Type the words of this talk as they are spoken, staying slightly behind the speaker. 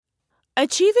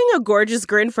Achieving a gorgeous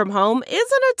grin from home isn't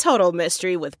a total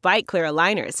mystery with Byte Clear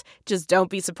aligners. Just don't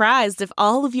be surprised if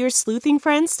all of your sleuthing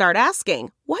friends start asking,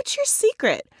 "What's your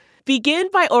secret?" Begin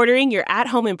by ordering your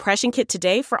at-home impression kit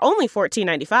today for only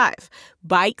 $14.95.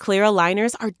 Byte Clear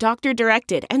aligners are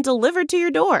doctor-directed and delivered to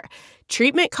your door.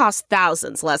 Treatment costs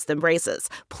thousands less than braces.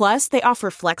 Plus, they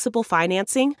offer flexible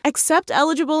financing, accept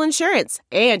eligible insurance,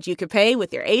 and you can pay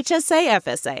with your HSA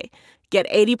FSA. Get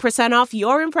 80% off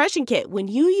your impression kit when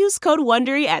you use code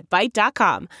WONDERY at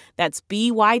Byte.com. That's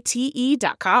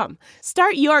BYTE.com.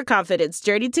 Start your confidence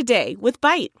journey today with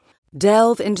Byte.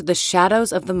 Delve into the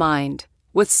shadows of the mind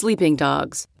with Sleeping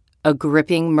Dogs, a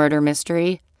gripping murder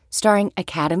mystery starring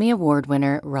Academy Award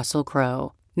winner Russell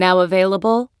Crowe. Now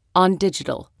available on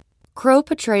digital. Crowe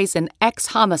portrays an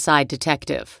ex-homicide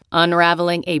detective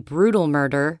unraveling a brutal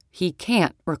murder he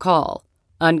can't recall.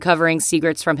 Uncovering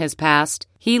secrets from his past,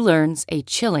 he learns a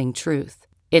chilling truth.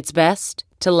 It's best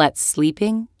to let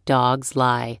sleeping dogs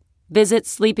lie. Visit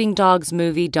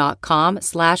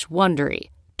sleepingdogsmovie.com/Wondery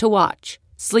to watch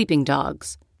Sleeping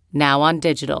Dogs, now on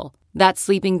digital. That's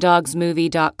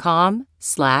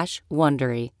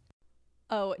sleepingdogsmovie.com/Wondery.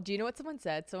 Oh, do you know what someone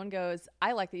said? Someone goes,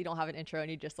 "I like that you don't have an intro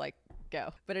and you just like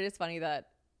go." But it is funny that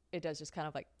it does just kind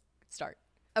of like start.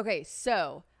 Okay,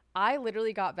 so I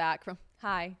literally got back from,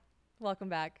 hi, welcome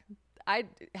back. I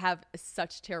have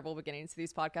such terrible beginnings to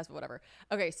these podcasts, but whatever.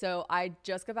 Okay, so I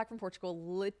just got back from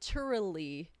Portugal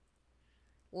literally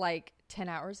like 10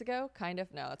 hours ago, kind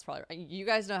of. No, that's probably right. You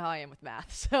guys know how I am with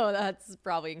math, so that's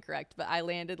probably incorrect. But I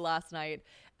landed last night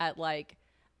at like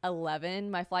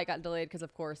 11. My flight got delayed because,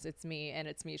 of course, it's me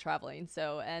traveling.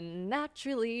 So, and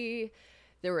naturally,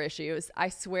 there were issues. I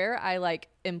swear I like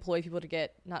employ people to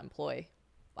get, not employ.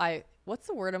 What's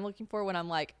the word I'm looking for when I'm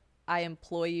like, I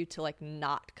employ you to like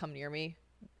not come near me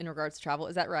in regards to travel.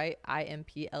 Is that right?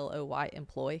 IMPLOY,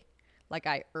 employ. Like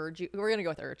I urge you. We're going to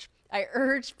go with urge. I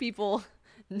urge people,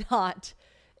 not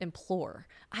implore.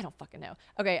 I don't fucking know.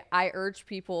 Okay. I urge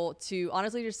people to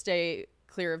honestly just stay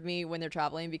clear of me when they're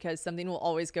traveling because something will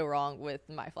always go wrong with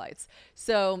my flights.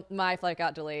 So my flight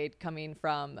got delayed coming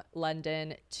from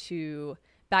London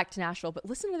back to Nashville. But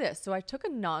listen to this. So I took a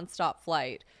nonstop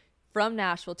flight from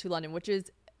Nashville to London, which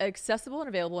is accessible and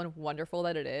available and wonderful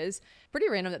that it is. Pretty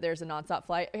random that there's a nonstop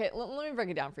flight. Okay, let me break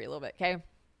it down for you a little bit, okay?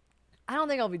 I don't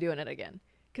think I'll be doing it again.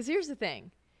 Because here's the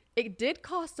thing. It did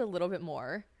cost a little bit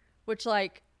more, which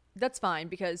like, that's fine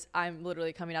because I'm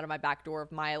literally coming out of my back door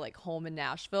of my like home in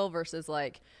Nashville versus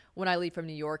like when I leave from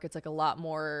New York, it's like a lot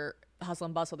more hustle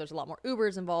and bustle. There's a lot more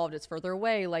Ubers involved. It's further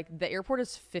away. Like the airport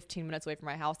is 15 minutes away from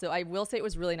my house. So I will say it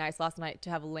was really nice last night to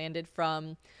have landed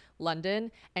from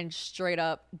London and straight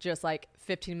up just like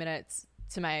 15 minutes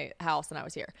to my house and I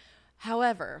was here.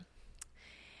 However,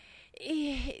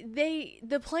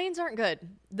 the planes aren't good.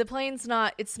 It's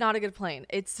not a good plane.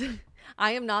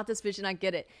 I am not this bitch and I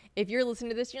get it. If you're listening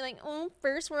to this, you're like, oh,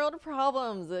 first world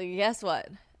problems. Guess what?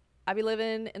 I be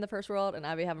living in the first world and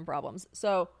I be having problems.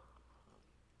 So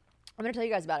I'm going to tell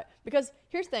you guys about it because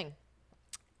here's the thing.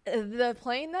 The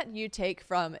plane that you take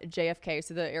from JFK,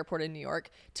 so the airport in New York,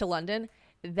 to London,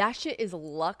 that shit is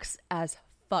luxe as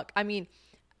fuck. I mean,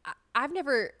 I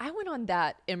went on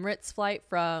that Emirates flight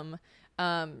from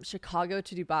Chicago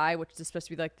to Dubai, which is supposed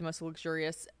to be like the most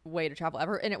luxurious way to travel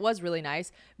ever. And it was really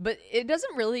nice, but it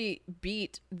doesn't really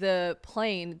beat the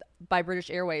plane by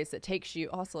British Airways that takes you,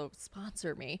 also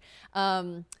sponsor me,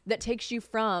 that takes you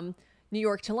from New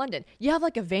York to London. You have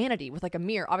like a vanity with like a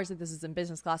mirror. Obviously this is in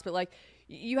business class, but like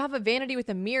you have a vanity with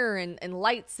a mirror and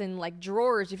lights and like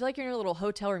drawers. You feel like you're in a little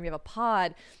hotel room. You have a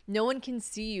pod. No one can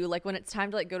see you. Like when it's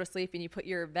time to like go to sleep and you put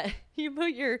your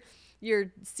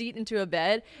your seat into a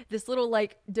bed, this little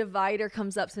like divider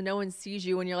comes up so no one sees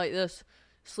you when you're like this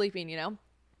sleeping, you know?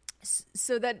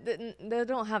 So that they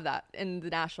don't have that in the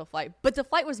Nashville flight. But the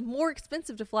flight was more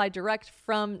expensive to fly direct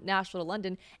from Nashville to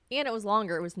London, and it was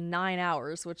longer. It was 9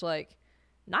 hours, which like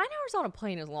 9 hours on a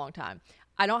plane is a long time.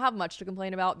 I don't have much to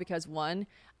complain about because one,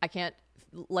 I can't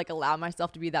like allow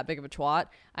myself to be that big of a twat.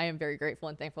 I am very grateful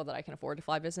and thankful that I can afford to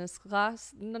fly business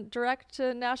class direct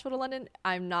to Nashville to London.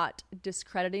 I'm not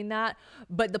discrediting that,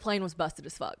 but the plane was busted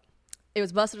as fuck. It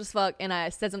was busted as fuck, and I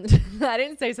said something. I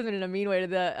didn't say something in a mean way to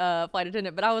the flight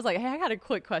attendant, but I was like, hey, I got a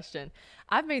quick question.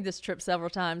 I've made this trip several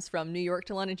times from New York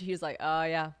to London. He was like, oh,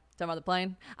 yeah. Talking about the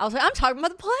plane? I was like, I'm talking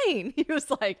about the plane. He was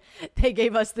like, they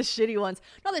gave us the shitty ones.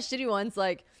 Not the shitty ones,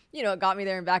 like, you know, it got me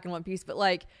there and back in one piece, but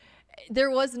like, there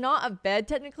was not a bed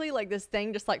technically. Like, this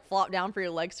thing just like flopped down for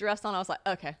your legs to rest on. I was like,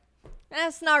 okay,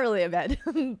 that's not really a bed,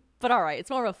 but all right. It's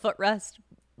more of a footrest,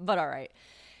 but all right.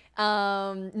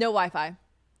 No Wi-Fi.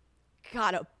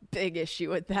 got a big issue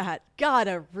with that. Got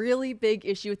a really big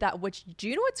issue with that. Which, do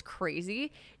you know what's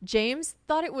crazy? James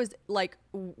thought it was like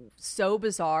so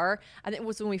bizarre. I think it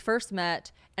was when we first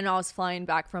met and I was flying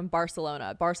back from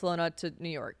Barcelona to New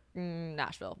York,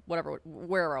 Nashville,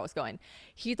 wherever I was going.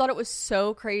 He thought it was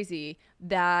so crazy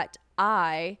that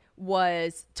I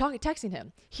was texting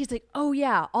him. He's like, oh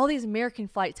yeah, all these American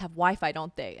flights have Wi-Fi,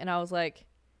 don't they? And I was like,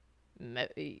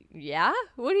 yeah,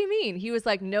 what do you mean? He was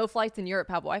like, no flights in Europe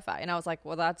have Wi-Fi. And I was like,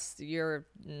 well, you're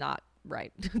not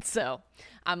right. So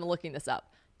I'm looking this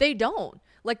up. They don't.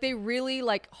 Like, they really,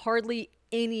 like, hardly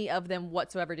any of them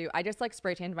whatsoever do. I just like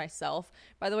spray tanned myself.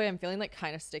 By the way, I'm feeling like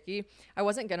kind of sticky. I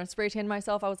wasn't gonna spray tan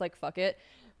myself. I was like, fuck it.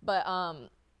 But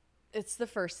it's the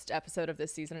first episode of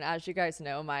this season, and as you guys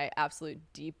know, my absolute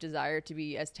deep desire to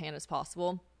be as tan as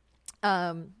possible,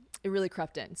 it really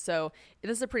crept in. So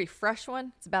this is a pretty fresh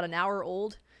one. It's about an hour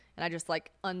old, and I just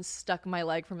like unstuck my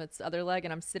leg from its other leg,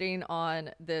 and I'm sitting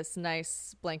on this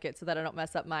nice blanket so that I don't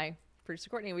mess up my producer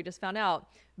Courtney. We just found out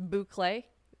boucle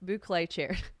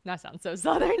chair. That sounds so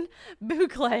southern.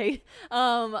 Boucle.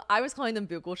 I was calling them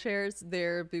buccal chairs.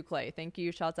 They're boucle. Thank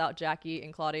you. Shouts out Jackie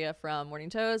and Claudia from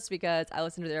Morning Toast, because I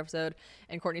listened to their episode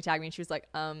and Courtney tagged me and she was like,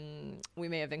 we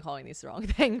may have been calling these the wrong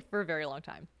thing for a very long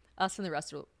time. Us and the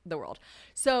rest of the world.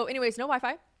 So anyways, no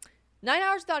Wi-Fi. 9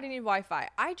 hours without any Wi-Fi.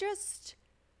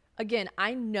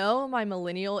 I know my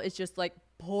millennial is just like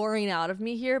pouring out of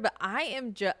me here, but I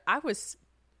was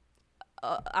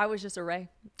just a ray.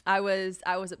 I was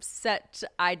upset.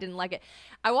 I didn't like it.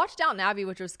 I watched Downton Abbey,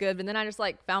 which was good, but then I just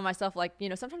like found myself like,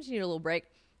 sometimes you need a little break.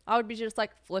 I would be just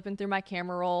like flipping through my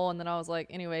camera roll, and then I was like,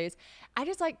 anyways,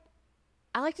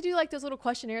 I like to do like those little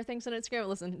questionnaire things on Instagram.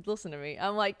 Listen to me.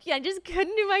 I'm like, yeah, I just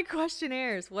couldn't do my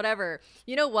questionnaires, whatever.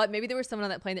 You know what? Maybe there was someone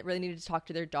on that plane that really needed to talk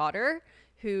to their daughter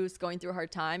who's going through a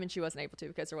hard time and she wasn't able to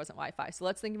because there wasn't Wi-Fi. So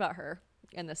let's think about her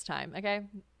in this time, okay?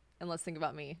 And let's think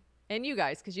about me and you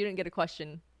guys, because you didn't get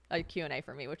a Q&A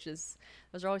from me,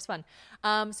 those are always fun.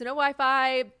 So no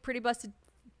Wi-Fi, pretty busted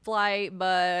flight,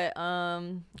 but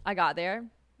I got there.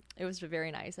 It was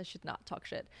very nice. I should not talk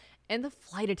shit. And the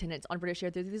flight attendants on British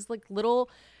Air, they're these like little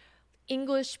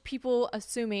English people,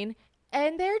 assuming,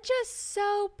 and they're just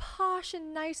so posh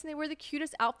and nice, and they wear the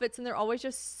cutest outfits, and they're always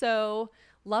just so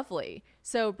lovely.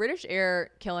 So British Air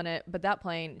killing it, but that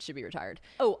plane should be retired.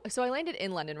 Oh, so I landed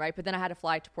in London, right? But then I had to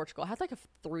fly to Portugal. I had like a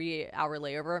 3-hour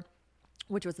layover,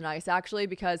 which was nice actually,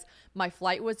 because my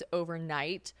flight was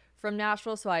overnight from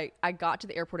Nashville. So I got to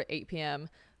the airport at 8 p.m.,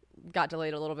 got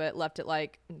delayed a little bit, left it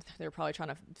like they were probably trying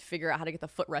to figure out how to get the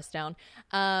footrest down.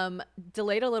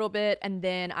 Delayed a little bit, and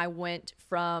then I landed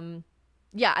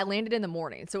in the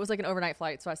morning. So it was like an overnight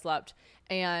flight, so I slept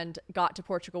and got to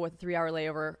Portugal with a 3-hour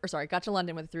layover, got to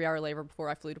London with a 3-hour layover before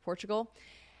I flew to Portugal.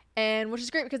 And which is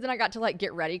great because then I got to like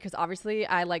get ready, because obviously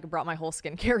I like brought my whole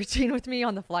skincare routine with me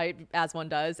on the flight, as one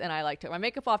does, and I like took my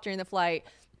makeup off during the flight.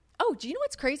 Oh, do you know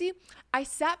what's crazy? I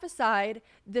sat beside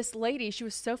this lady. She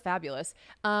was so fabulous.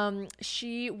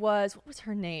 She was, what was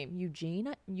her name?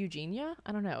 Eugenia?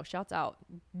 I don't know. Shouts out.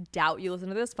 Doubt you listen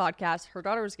to this podcast. Her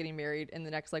daughter was getting married in the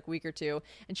next like week or two,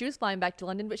 and she was flying back to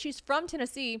London, but she's from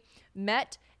Tennessee,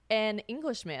 met an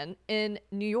Englishman in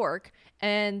New York,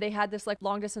 and they had this like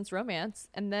long distance romance.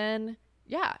 And then,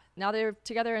 yeah, now they're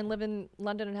together and live in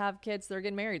London and have kids. They're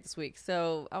getting married this week.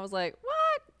 So I was like,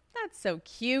 what? That's so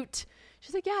cute.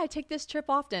 She's like, yeah, I take this trip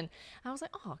often. I was like,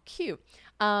 oh, cute.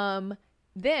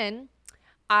 Then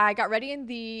I got ready in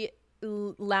the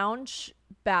lounge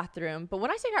bathroom. But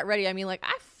when I say got ready, I mean like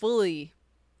I fully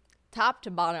top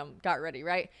to bottom got ready,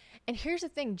 right? And here's the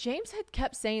thing. James had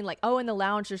kept saying like, oh, in the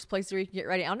lounge, there's places where you can get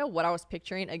ready. I don't know what I was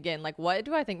picturing. Again, like, what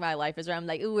do I think my life is? Where I'm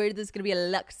like, ooh, where this going to be a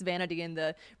luxe vanity in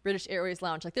the British Airways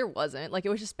lounge? Like, there wasn't. Like, it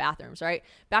was just bathrooms, right?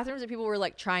 Bathrooms that people were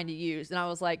like trying to use. And I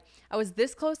was like, I was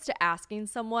this close to asking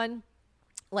someone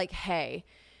like, hey,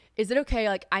 is it okay?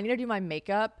 Like, I need to do my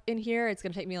makeup in here. It's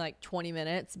going to take me like 20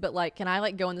 minutes, but like, can I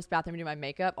like go in this bathroom and do my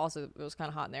makeup? Also, it was kind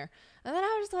of hot in there. And then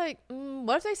I was just like,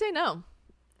 what if they say no?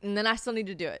 And then I still need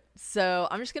to do it. So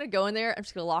I'm just going to go in there. I'm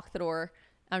just going to lock the door.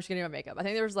 I'm just going to do my makeup. I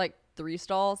think there was like 3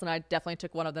 stalls, and I definitely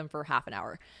took one of them for half an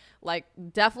hour. Like,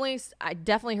 I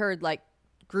definitely heard like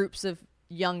groups of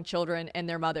young children and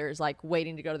their mothers like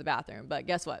waiting to go to the bathroom. But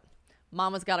guess what?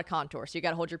 Mama's got a contour, so you got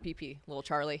to hold your pee-pee, little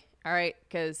Charlie. All right,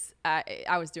 because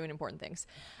I was doing important things.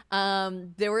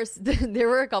 There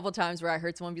were a couple times where I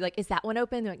heard someone be like, "Is that one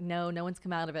open?" They're like, "No, no one's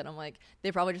come out of it." I'm like,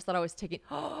 they probably just thought I was taking.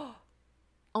 Oh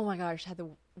my gosh, I had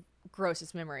the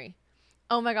grossest memory.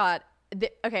 Oh my god.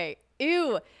 Okay,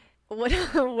 ew. when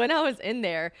when I was in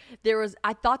there,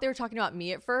 I thought they were talking about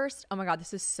me at first. Oh my God,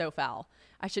 this is so foul.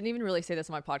 I shouldn't even really say this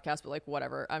on my podcast, but like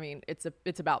whatever. I mean,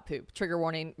 it's about poop. Trigger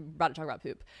warning, about to talk about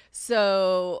poop.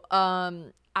 So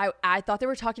I thought they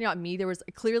were talking about me. There was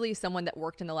clearly someone that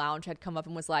worked in the lounge had come up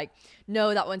and was like,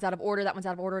 no, that one's out of order. That one's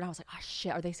out of order. And I was like, oh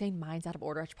shit, are they saying mine's out of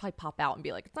order? I should probably pop out and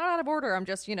be like, it's not out of order. I'm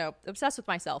just, obsessed with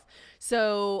myself.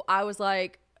 So I was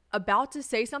like about to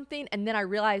say something. And then I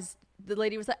realized the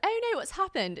lady was like, oh no, what's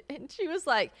happened? And she was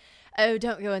like, oh,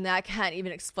 don't go in there. I can't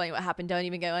even explain what happened. Don't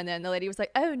even go in there. And the lady was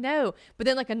like, oh no. But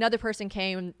then like another person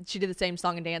came and she did the same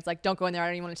song and dance. Like, don't go in there. I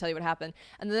don't even want to tell you what happened.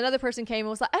 And then another person came and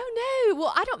was like, oh no,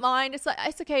 well, I don't mind. It's like,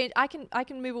 it's okay. I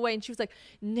can move away. And she was like,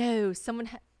 no,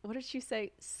 what did she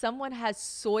say? Someone has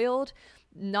soiled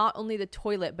not only the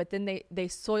toilet, but then they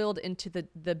soiled into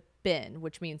the bin,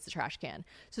 which means the trash can.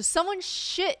 So someone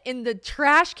shit in the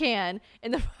trash can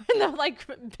in the like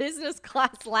business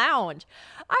class lounge.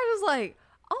 I was like,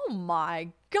 oh my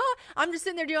God. I'm just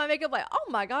sitting there doing my makeup like, oh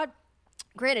my God.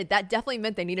 Granted, that definitely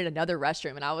meant they needed another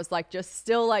restroom. And I was like, just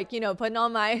still like, putting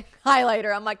on my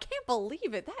highlighter. I'm like, can't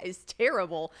believe it. That is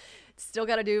terrible. Still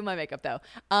got to do my makeup though.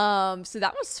 So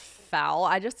that was foul.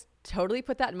 I just totally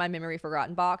put that in my memory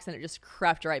forgotten box and it just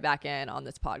crept right back in on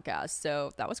this podcast.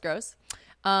 So that was gross.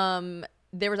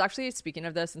 There was actually, speaking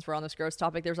of this, since we're on this gross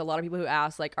topic, there's a lot of people who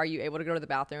ask, like, are you able to go to the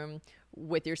bathroom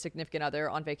with your significant other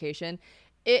on vacation?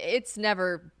 It's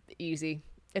never easy.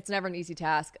 It's never an easy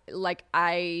task. Like,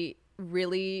 I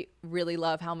really, really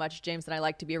love how much James and I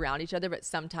like to be around each other, but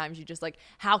sometimes you just like,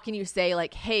 how can you say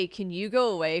like, hey, can you go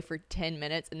away for 10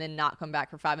 minutes and then not come back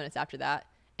for 5 minutes after that?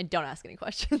 And don't ask any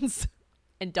questions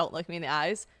and don't look me in the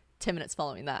eyes 10 minutes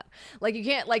following that. Like, you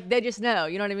can't, like, they just know,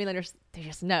 you know what I mean? They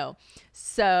just know.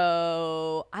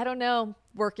 So I don't know,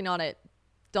 working on it.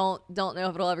 Don't know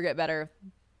if it'll ever get better.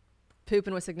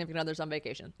 Pooping with significant others on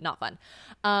vacation, not fun.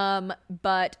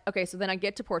 But okay, so then I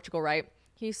get to Portugal, right?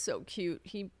 He's so cute.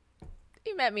 He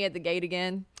met me at the gate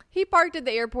again. He parked at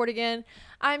the airport again.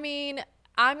 I mean,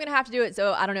 I'm gonna have to do it.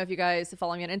 So I don't know if you guys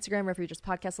follow me on Instagram or if you're just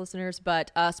podcast listeners,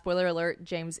 but spoiler alert,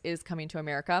 James is coming to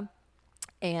America.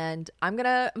 And I'm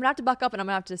gonna have to buck up and I'm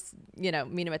gonna have to,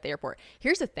 meet him at the airport.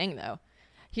 Here's the thing though.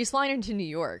 He's flying into New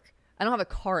York. I don't have a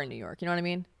car in New York. You know what I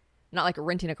mean? Not like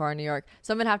renting a car in New York.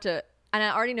 So I'm gonna have to, and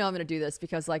I already know I'm going to do this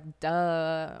because like,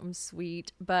 duh, I'm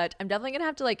sweet, but I'm definitely going to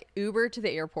have to like Uber to the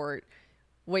airport,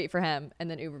 wait for him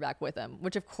and then Uber back with him,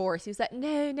 which of course he's like,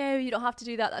 no, you don't have to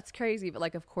do that. That's crazy. But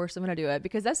like, of course I'm going to do it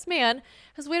because this man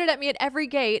has waited at me at every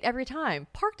gate, every time,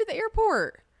 parked at the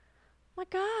airport. Oh my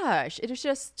gosh.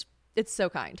 It's so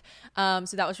kind.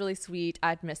 So that was really sweet.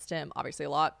 I'd missed him obviously a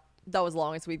lot. That was the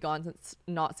longest we'd gone since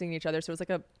not seeing each other. So it was like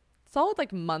a solid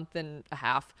like month and a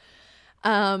half.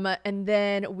 And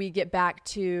then we get back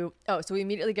to, so we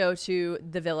immediately go to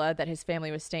the villa that his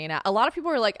family was staying at. A lot of people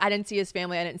were like, I didn't see his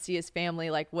family.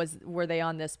 Like, were they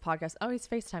on this podcast? Oh, he's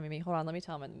FaceTiming me. Hold on. Let me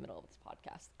tell him in the middle of this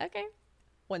podcast. Okay.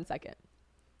 1 second.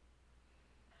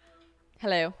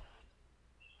 Hello.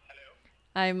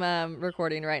 I'm,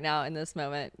 recording right now in this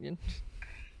moment. Oh,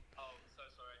 so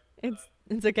sorry.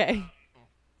 It's okay. No,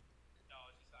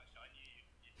 I just actually, I knew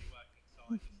you'd be working, so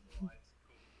I just thought it's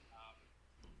cool.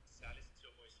 So I listened to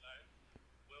your voice note.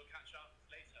 We'll catch up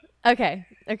later.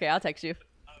 Okay, I'll text you.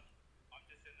 I'm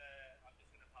just in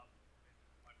the pub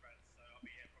with my friends, so I'll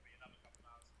be here probably another couple of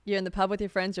hours. You're in the pub with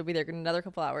your friends. You'll be there in another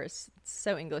couple hours. It's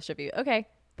so English of you. Okay,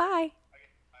 bye.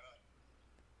 Okay, bye.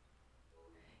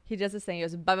 He does this thing. He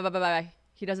goes, bye.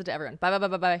 He does it to everyone. Bye.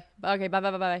 Okay,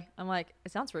 bye. I'm like,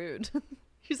 it sounds rude.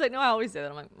 He's like, no, I always do that.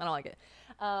 I'm like, I don't like it.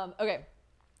 Okay.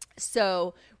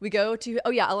 So we go to,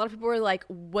 a lot of people were like,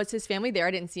 was his family there?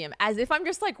 I didn't see him. As if I'm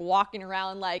just like walking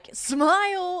around like,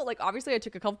 smile. Like, obviously I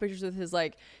took a couple pictures with his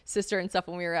like sister and stuff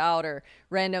when we were out, or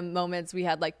random moments we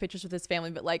had like pictures with his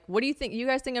family. But like, what do you think? You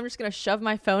guys think I'm just going to shove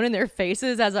my phone in their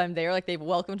faces as I'm there? Like, they've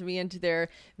welcomed me into their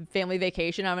family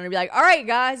vacation. I'm going to be like, all right,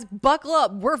 guys, buckle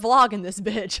up. We're vlogging this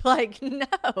bitch. Like,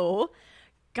 no,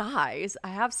 guys, I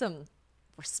have some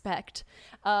respect.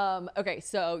 Okay,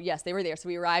 so yes, they were there. So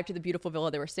we arrived to the beautiful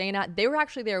villa they were staying at. They were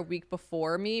actually there a week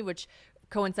before me, which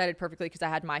coincided perfectly because I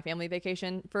had my family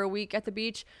vacation for a week at the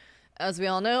beach. As we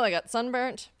all know, I got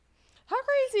sunburnt. How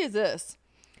crazy is this?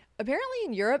 Apparently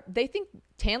in Europe, they think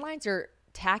tan lines are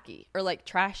tacky or like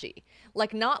trashy.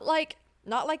 Like not like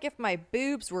if my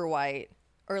boobs were white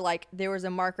or like there was a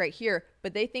mark right here,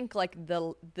 but they think like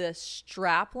the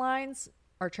strap lines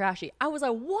are trashy. I was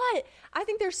like, what? I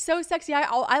think they're so sexy.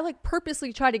 I like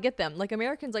purposely try to get them. Like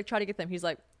Americans like try to get them. He's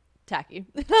like, tacky.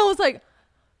 And I was like,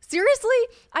 seriously?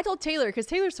 I told Taylor, because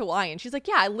Taylor's Hawaiian. She's like,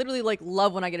 yeah, I literally like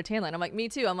love when I get a tan line. I'm like, me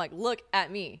too. I'm like, look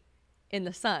at me in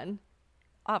the sun.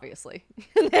 obviously.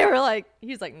 And they were like,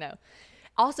 he's like, no.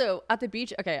 Also at the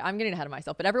beach, okay, I'm getting ahead of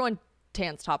myself, but everyone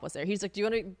tans topless there. He's like, do you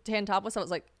want to tan topless? I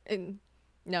was like,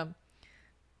 no.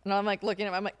 And I'm like looking at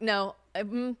him, I'm like, no.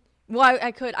 Well,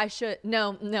 I should.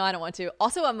 No, I don't want to.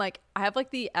 Also, I'm like, I have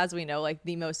like as we know, like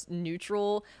the most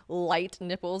neutral, light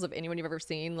nipples of anyone you've ever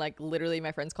seen. Like literally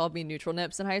my friends called me neutral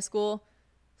nips in high school.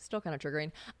 Still kind of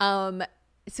triggering.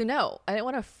 So no, I didn't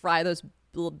want to fry those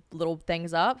little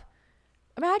things up.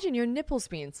 Imagine your nipples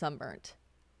being sunburnt.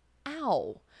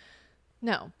 Ow.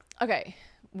 No. Okay.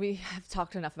 We have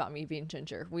talked enough about me being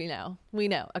ginger. We know.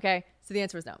 Okay. So the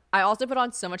answer is no. I also put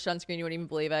on so much sunscreen. You wouldn't even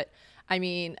believe it. I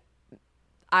mean,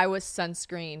 I was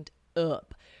sunscreened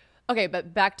up. Okay.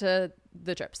 But back to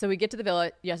the trip. So we get to the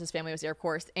villa. Yes, his family was there, of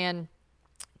course. And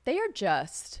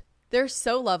they're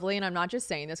so lovely. And I'm not just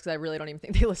saying this because I really don't even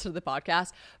think they listen to the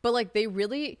podcast, but like they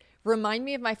really remind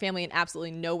me of my family in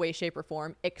absolutely no way, shape, or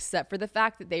form, except for the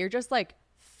fact that they are just like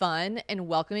fun and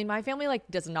welcoming. My family like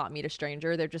does not meet a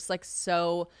stranger. They're just like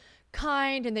so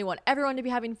kind and they want everyone to be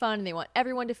having fun and they want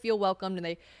everyone to feel welcomed,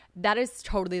 and that is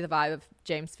totally the vibe of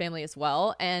James' family as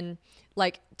well. And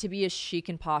like to be as chic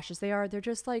and posh as they are, they're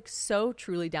just like so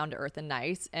truly down to earth and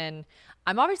nice. And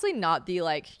I'm obviously not the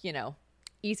like, you know,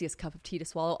 easiest cup of tea to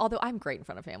swallow, although I'm great in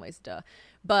front of families, duh.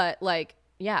 But like,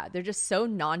 yeah, they're just so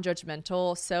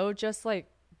non-judgmental, so just like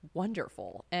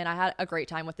wonderful. And I had a great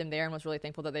time with them there and was really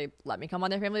thankful that they let me come on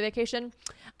their family vacation.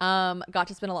 Got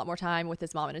to spend a lot more time with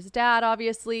his mom and his dad.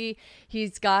 Obviously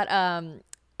he's got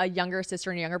a younger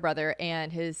sister and a younger brother,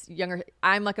 and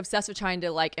I'm like obsessed with trying to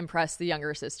like impress the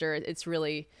younger sister. It's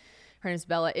really, her name's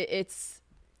Bella. It's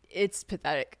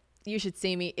pathetic. You should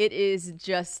see me. It is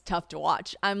just tough to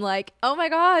watch. I'm like, oh my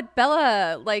God,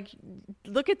 Bella, like,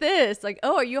 look at this. Like,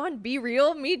 oh, are you on Be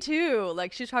Real? Me too.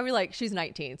 Like, she's probably like, she's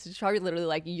 19. So she's probably literally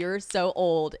like, you're so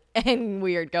old and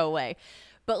weird. Go away.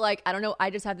 But like, I don't know. I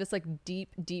just have this like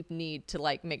deep, deep need to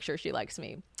like make sure she likes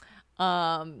me.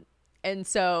 And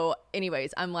so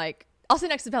anyways, I'm like, I'll sit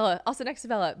next to Bella.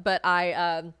 But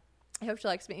I hope she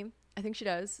likes me. I think she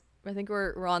does. I think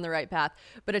we're on the right path.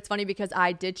 But it's funny because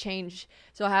I did change.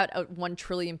 So I had 1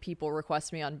 trillion people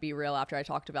request me on Be Real after I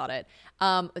talked about it.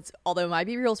 Although my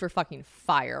Be Reals were fucking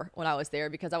fire when I was there,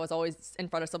 because I was always in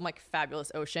front of some like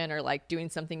fabulous ocean or like doing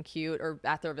something cute or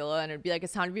at their villa, and it'd be like,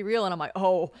 it's time to be real. And I'm like,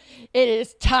 oh, it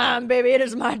is time, baby. It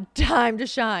is my time to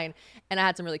shine. And I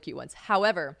had some really cute ones.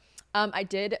 However, I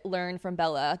did learn from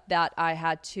Bella that I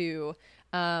had to,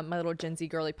 my little Gen Z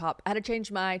girly pop, I had to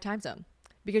change my time zone.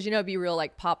 Because, you know, Be Real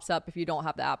like pops up if you don't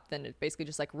have the app, then it basically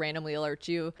just like randomly alerts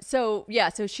you. So yeah,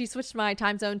 so she switched my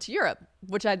time zone to Europe,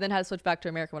 which I then had to switch back to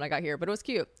America when I got here. But it was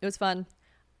cute. It was fun.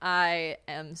 I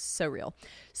am so real.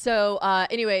 So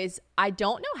anyways, I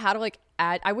don't know how to like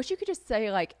add. I wish you could just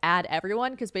say like add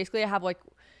everyone, because basically I have like,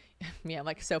 yeah, I'm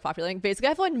like so popular. Basically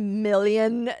I have 1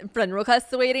 million friend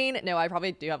requests waiting. No, I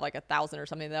probably do have like 1,000 or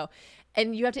something though.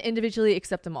 And you have to individually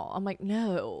accept them all. I'm like,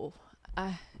 no.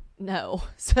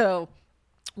 So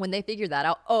when they figured that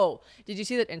out, oh, did you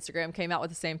see that Instagram came out with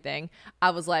the same thing?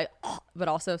 I was like, oh, but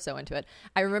also so into it.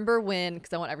 I remember when,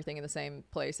 because I want everything in the same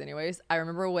place anyways, I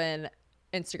remember when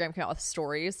Instagram came out with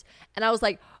stories, and I was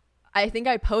like, I think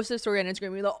I posted a story on Instagram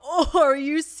and be like, oh, are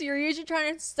you serious? You're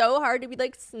trying so hard to be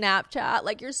like Snapchat.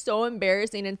 Like, you're so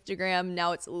embarrassing, Instagram.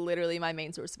 Now it's literally my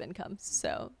main source of income.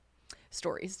 So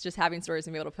stories, just having stories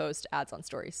and be able to post ads on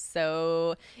stories.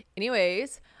 So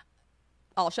anyways,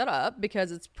 I'll shut up because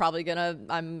it's probably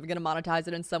I'm gonna monetize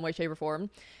it in some way, shape, or form,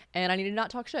 and I need to not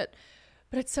talk shit.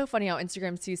 But it's so funny how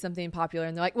Instagram sees something popular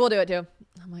and they're like, we'll do it too.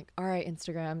 I'm like, all right,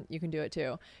 Instagram, you can do it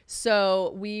too.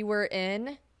 So we were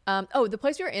in the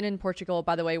place we were in Portugal,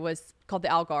 by the way, was called the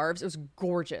Algarves. It was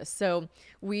gorgeous. So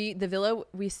the villa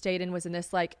we stayed in was in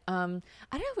this like I don't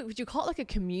know, would you call it like a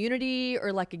community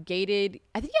or like a gated,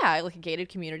 like a gated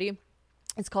community.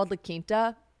 It's called La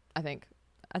Quinta,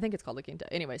 I think it's called La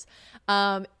Quinta. Anyways,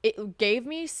 it gave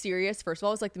me serious, first of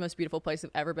all, it was like the most beautiful place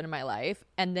I've ever been in my life.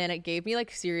 And then it gave me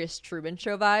like serious Truman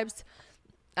Show vibes.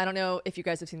 I don't know if you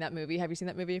guys have seen that movie. Have you seen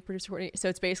that movie, Producer Courtney? So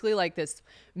it's basically like this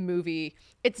movie.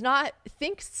 It's not,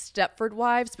 think Stepford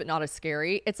Wives, but not as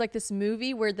scary. It's like this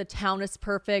movie where the town is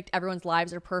perfect. Everyone's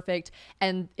lives are perfect.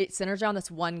 And it centers around this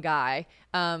one guy.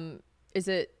 Who is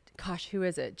it?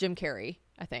 Jim Carrey,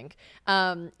 I think.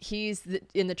 He's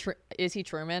is he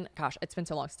Truman? Gosh, it's been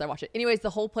so long since I watched it. Anyways, the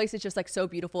whole place is just like so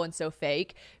beautiful and so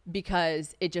fake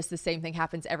because it just the same thing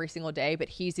happens every single day, but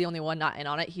he's the only one not in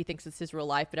on it. He thinks it's his real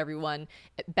life, but everyone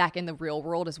back in the real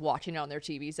world is watching it on their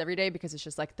TVs every day because it's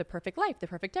just like the perfect life, the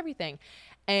perfect everything.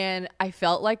 And I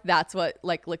felt like that's what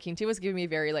like La Quinta was giving me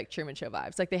very like Truman Show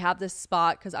vibes. Like they have this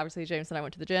spot because obviously James and I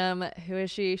went to the gym. Who is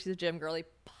she? She's a gym girly.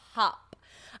 Pop.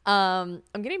 I'm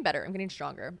getting better. I'm getting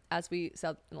stronger, as we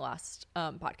said in the last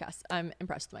podcast. I'm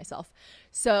impressed with myself.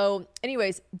 So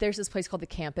anyways, there's this place called The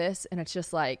Campus, and it's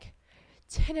just like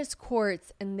tennis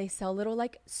courts, and they sell little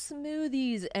like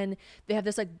smoothies, and they have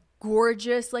this like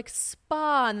gorgeous like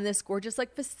spa and this gorgeous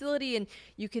like facility, and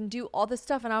you can do all this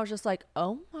stuff. And I was just like,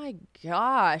 oh my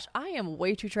gosh, I am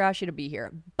way too trashy to be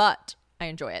here, but I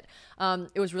enjoy it.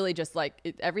 It was really just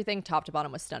like everything top to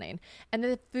bottom was stunning. And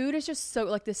the food is just so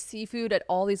like the seafood at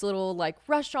all these little like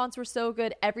restaurants were so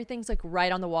good. Everything's like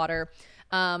right on the water.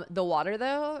 The water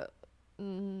though,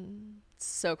 it's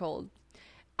so cold.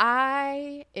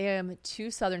 I am too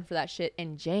Southern for that shit,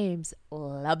 and James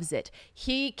loves it.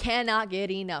 He cannot get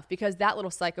enough because that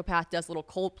little psychopath does little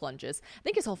cold plunges. I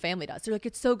think his whole family does. They're like,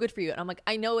 it's so good for you. And I'm like,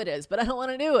 I know it is, but I don't want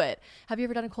to do it. Have you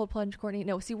ever done a cold plunge, Courtney?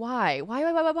 No. See, why?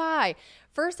 Why?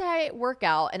 First I work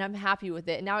out and I'm happy with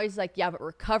it. And now he's like, yeah, but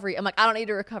recovery. I'm like, I don't need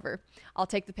to recover. I'll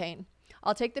take the pain.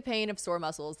 I'll take the pain of sore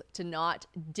muscles to not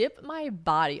dip my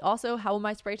body. Also, how will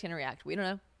my spray tan react? We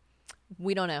don't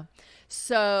know.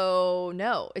 So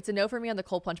no, it's a no for me on the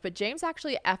cold plunge. But James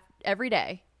actually every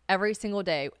single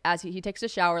day, as he takes a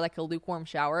shower, like a lukewarm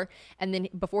shower, and then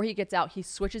before he gets out, he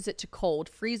switches it to cold,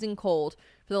 freezing cold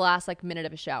for the last like minute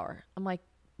of a shower. I'm like,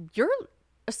 you're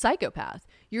a psychopath.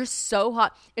 You're so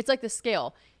hot. It's like the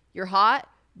scale. You're hot,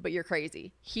 but you're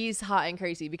crazy. He's hot and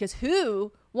crazy, because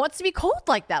who wants to be cold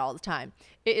like that all the time?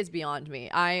 It is beyond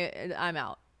me. I'm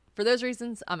out. For those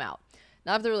reasons, I'm out.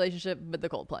 Not of the relationship, but the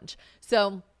cold plunge.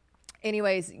 So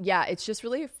anyways, yeah, it's just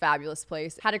really a fabulous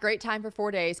place. Had a great time for 4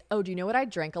 days. Oh, do you know what I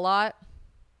drank a lot?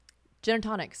 Gin and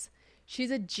tonics. She's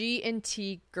a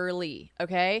G&T girly,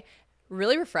 okay?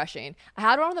 Really refreshing. I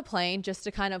had one on the plane just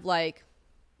to kind of like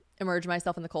immerse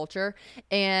myself in the culture.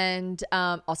 And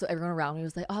also everyone around me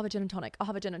was like, I'll have a gin and tonic. I'll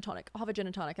have a gin and tonic. I'll have a gin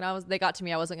and tonic. And they got to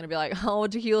me. I wasn't going to be like, oh,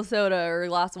 tequila soda or a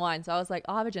glass of wine. So I was like,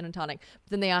 I'll have a gin and tonic.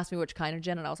 But then they asked me which kind of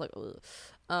gin. And I was like, ugh.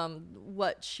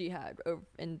 What she had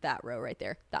in that row right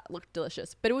there. That looked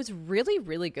delicious, but it was really,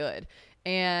 really good.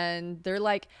 And they're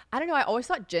like, I don't know. I always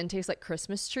thought gin tastes like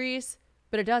Christmas trees,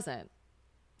 but it doesn't.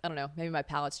 I don't know. Maybe my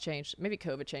palate's changed. Maybe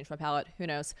COVID changed my palate. Who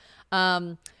knows?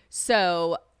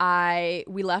 So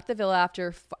we left the villa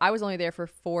after, I was only there for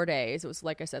 4 days. It was,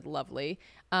 like I said, lovely.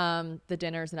 The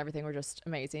dinners and everything were just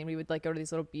amazing. We would like go to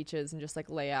these little beaches and just like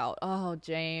lay out. Oh,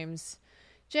 James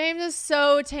is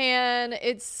so tan.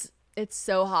 It's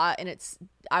so hot, and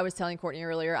I was telling Courtney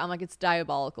earlier, I'm like, it's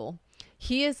diabolical.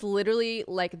 He is literally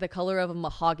like the color of a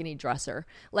mahogany dresser.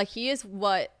 Like he is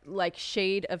what like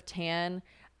shade of tan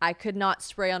I could not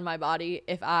spray on my body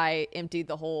if I emptied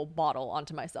the whole bottle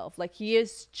onto myself. Like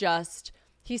he's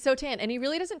so tan, and he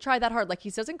really doesn't try that hard. Like he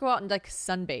doesn't go out and like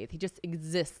sunbathe. He just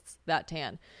exists that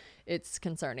tan. It's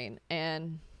concerning,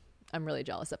 and I'm really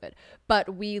jealous of it.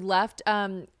 But we left,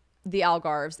 the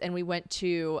Algarves, and we went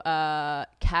to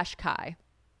Qashqai.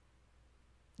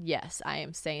 Yes, I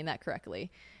am saying that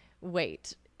correctly.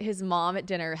 Wait, his mom at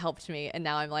dinner helped me, and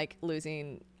now I'm like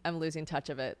losing touch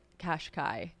of it.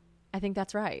 Qashqai, I think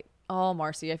that's right. Oh,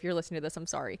 Marcia, if you're listening to this, I'm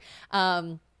sorry.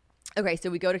 Okay,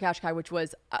 so we go to Qashqai, which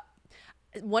was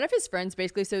one of his friends,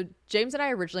 basically. So James and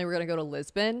I originally were going to go to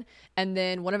Lisbon, and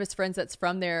then one of his friends that's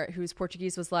from there, who's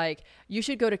Portuguese, was like, you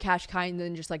should go to Qashqai and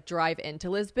then just like drive into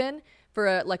Lisbon for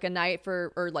a night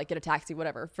or like get a taxi,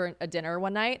 whatever, for a dinner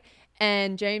one night.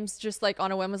 And James just like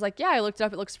on a whim was like, yeah, I looked it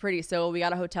up. It looks pretty. So we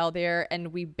got a hotel there,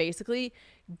 and we basically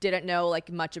didn't know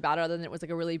like much about it other than it was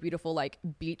like a really beautiful like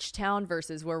beach town,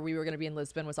 versus where we were going to be in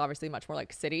Lisbon was obviously much more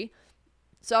like city.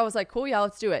 So I was like, cool, yeah,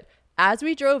 let's do it. As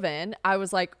we drove in, I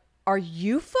was like, are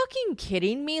you fucking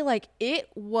kidding me? Like it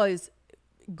was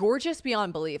gorgeous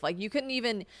beyond belief. Like you couldn't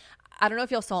even, I don't know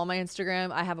if y'all saw on my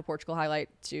Instagram, I have a Portugal highlight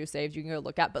too saved you can go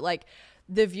look at, but like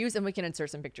the views, and we can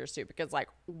insert some pictures too, because like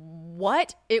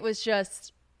what, it was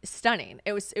just stunning.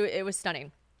 It was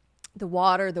stunning. The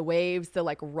water, the waves, the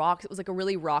like rocks. It was like a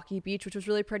really rocky beach, which was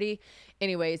really pretty.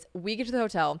 Anyways, we get to the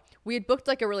hotel. We had booked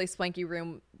like a really swanky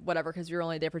room, whatever, because we were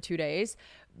only there for 2 days,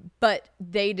 but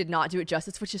they did not do it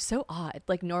justice, which is so odd.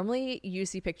 Like normally you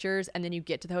see pictures and then you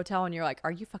get to the hotel and you're like,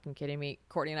 are you fucking kidding me?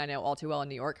 Courtney and I know all too well in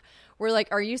New York. We're like,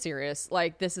 are you serious?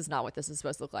 Like this is not what this is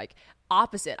supposed to look like.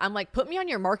 Opposite. I'm like, put me on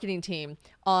your marketing team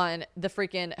on the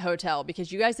freaking hotel,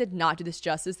 because you guys did not do this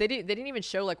justice. They didn't even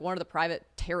show like one of the private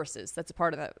terraces that's a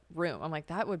part of that room. I'm like,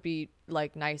 that would be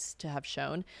like nice to have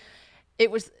shown. It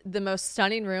was the most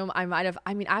stunning room. I've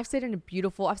stayed at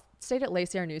Le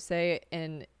Cernuse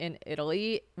in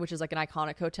Italy, which is like an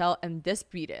iconic hotel, and this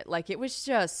beat it. Like it was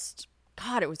just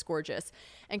God, it was gorgeous.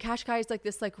 And Cascais is like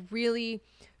this like really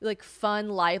like fun,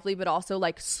 lively, but also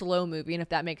like slow moving, if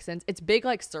that makes sense. It's big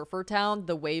like surfer town.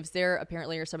 The waves there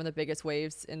apparently are some of the biggest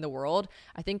waves in the world.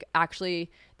 I think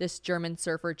actually this German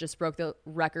surfer just broke the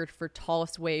record for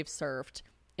tallest wave surfed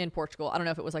in Portugal. I don't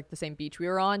know if it was like the same beach we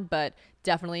were on, but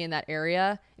definitely in that area.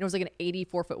 And it was like an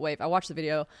 84-foot wave. I watched the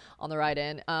video on the ride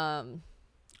in.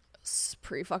 It's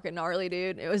pretty fucking gnarly,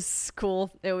 dude. It was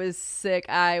cool. It was sick.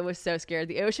 I was so scared.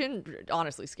 The ocean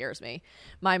honestly scares me.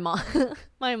 My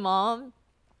mom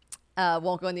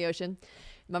won't go in the ocean.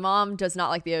 My mom does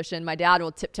not like the ocean. My dad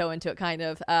will tiptoe into it kind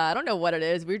of. I don't know what it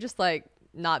is. We're just like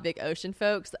not big ocean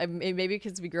folks. Maybe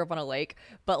because we grew up on a lake,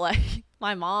 but like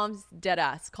my mom's dead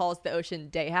ass calls the ocean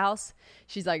day house.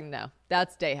 She's like, no,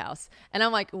 that's day house. And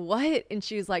I'm like, what? And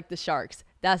she's like, the sharks.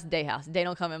 That's day house. They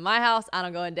don't come in my house. I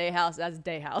don't go in day house. That's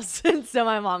day house. And so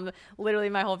my mom, literally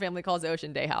my whole family calls the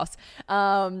ocean day house.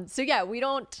 So yeah, we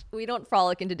don't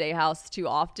frolic into day house too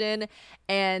often.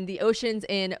 And the oceans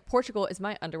in Portugal, is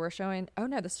my underwear showing? Oh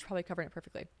no, this is probably covering it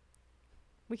perfectly.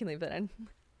 We can leave that in.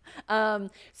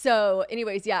 So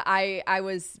anyways, yeah, I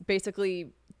was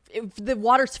basically, the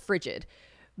water's frigid,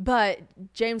 but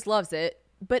James loves it.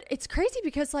 But it's crazy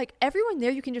because like everyone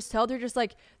there, you can just tell they're just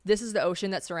like, this is the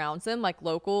ocean that surrounds them, like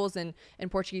locals and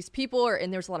Portuguese people,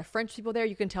 and there's a lot of French people there.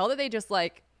 You can tell that they just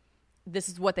like, this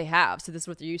is what they have. So this is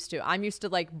what they're used to. I'm used to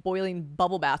like boiling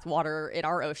bubble bath water in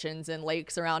our oceans and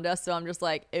lakes around us. So I'm just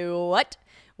like, ew, what?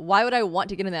 Why would I want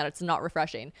to get in that? It's not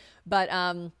refreshing. But,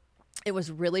 it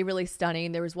was really, really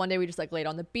stunning. There was one day we just like laid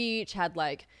on the beach, had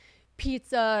like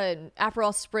pizza and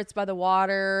Aperol spritz by the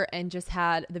water, and just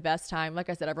had the best time. Like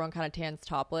I said, everyone kind of tans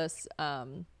topless.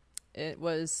 It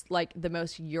was like the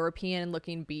most European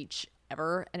looking beach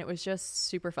ever, and it was just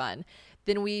super fun.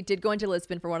 Then we did go into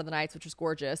Lisbon for one of the nights, which was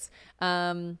gorgeous.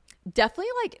 Definitely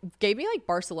like gave me like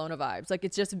Barcelona vibes. Like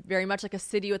it's just very much like a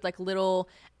city with like little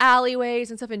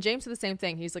alleyways and stuff. And James said the same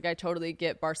thing. He's like, I totally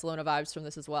get Barcelona vibes from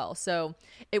this as well. So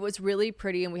it was really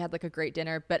pretty, and we had like a great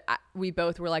dinner. But we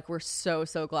both were like, we're so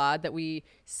glad that we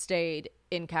stayed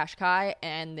in Cascais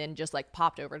and then just like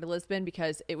popped over to Lisbon,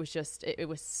 because it was just it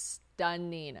was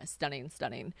stunning.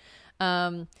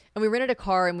 And we rented a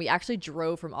car, and we actually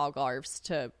drove from Algarve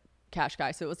to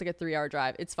Cascais, so it was like a 3-hour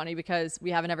drive. It's funny because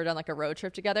we haven't ever done like a road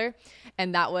trip together,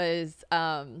 and that was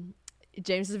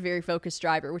James is a very focused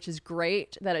driver, which is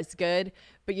great. That is good,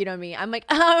 but you know me, I'm like,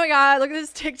 oh my god, look at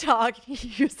this TikTok.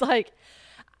 He was like,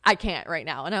 I can't right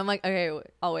now, and I'm like, okay,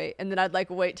 I'll wait. And then I'd like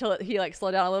wait till he like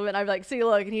slowed down a little bit, and I'd be like, see,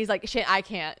 look, and he's like, shit, I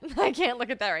can't look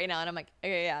at that right now. And I'm like,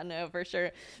 okay, yeah, no, for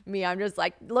sure. Me, I'm just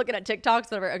like looking at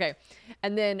TikToks, whatever. Okay,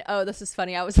 and then this is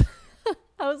funny. I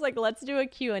was like, let's do a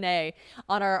Q&A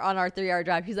on our 3-hour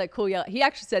drive. He's like, cool, yeah. He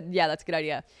actually said, yeah, that's a good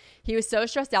idea. He was so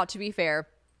stressed out, to be fair.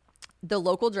 The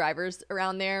local drivers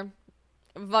around there,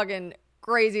 fucking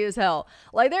crazy as hell.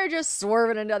 Like they're just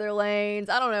swerving into other lanes.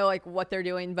 I don't know like what they're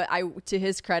doing, but to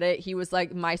his credit, he was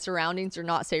like, my surroundings are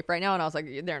not safe right now. And I was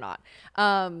like, they're not.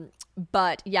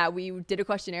 But yeah, we did a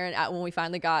questionnaire, and when we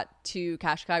finally got to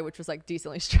Cascais, which was like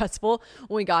decently stressful,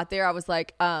 when we got there, I was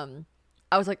like,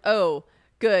 oh,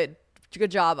 good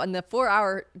job. On the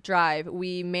 4-hour drive,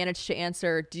 we managed to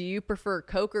answer, do you prefer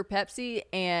Coke or Pepsi?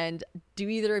 And do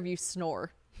either of you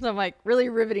snore? So I'm like, really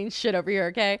riveting shit over here,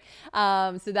 okay?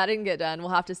 So that didn't get done. We'll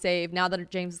have to save. Now that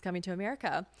James is coming to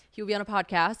America, he will be on a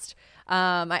podcast.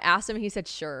 I asked him, and he said,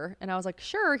 sure. And I was like,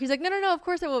 sure. He's like, no, of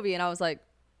course I will be. And I was like,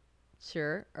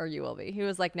 sure, or you will be. He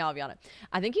was like, no, I'll be on it.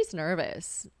 I think he's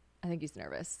nervous.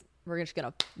 We're just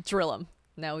going to drill him.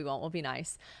 No, we won't. We'll be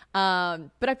nice. But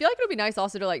I feel like it'll be nice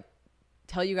also to like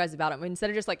tell you guys about him instead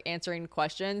of just like answering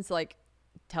questions, like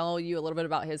tell you a little bit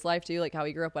about his life too, like how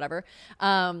he grew up, whatever.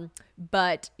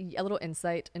 But a little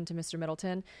insight into Mr.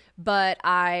 Middleton. But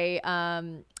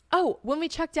when we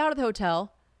checked out of the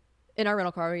hotel in our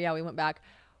rental car, yeah, we went back.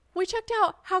 We checked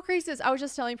out. How crazy is this? I was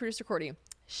just telling producer Courtney,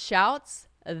 shouts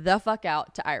the fuck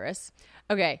out to Iris.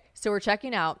 Okay, so we're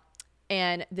checking out,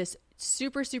 and this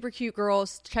super cute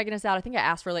girl's checking us out. I think I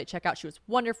asked for a late checkout. She was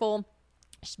wonderful.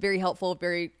 She's very helpful,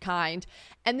 very kind.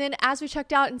 And then as we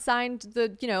checked out and signed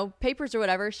the, papers or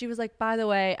whatever, she was like, by the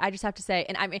way, I just have to say,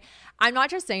 and I mean, I'm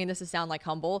not just saying this to sound like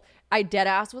humble. I dead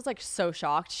ass was like so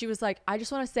shocked. She was like, I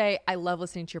just want to say, I love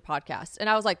listening to your podcast. And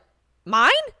I was like, mine?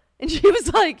 And she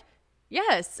was like,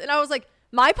 yes. And I was like,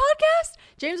 my podcast?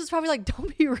 James was probably like,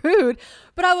 don't be rude.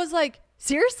 But I was like,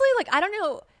 seriously? Like, I don't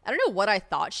know what I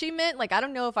thought she meant. Like, I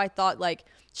don't know if I thought like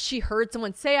she heard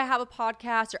someone say I have a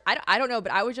podcast, or I don't know,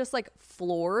 but I was just like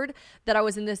floored that I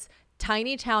was in this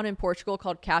tiny town in Portugal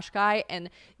called Cascais, and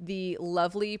the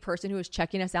lovely person who was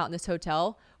checking us out in this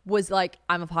hotel was like,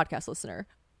 I'm a podcast listener.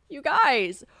 You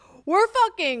guys, we're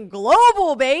fucking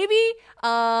global, baby.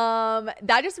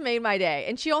 That just made my day.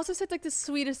 And she also said like the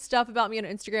sweetest stuff about me on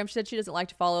Instagram. She said she doesn't like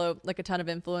to follow like a ton of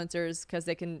influencers because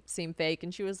they can seem fake.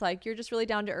 And she was like, you're just really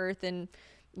down to earth and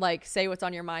like say what's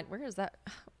on your mind. Where is that?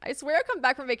 I swear I come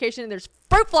back from vacation and there's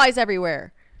fruit flies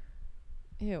everywhere.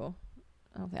 Ew.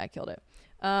 I don't think I killed it.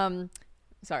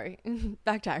 Sorry.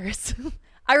 Back to Iris.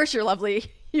 Iris, you're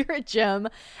lovely. You're a gem.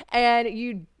 And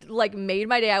you like made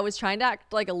my day. I was trying to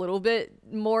act like a little bit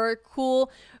more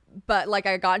cool, but like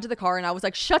I got into the car and I was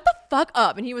like, shut the fuck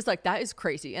up. And he was like, that is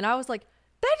crazy. And I was like,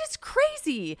 that is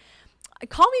crazy.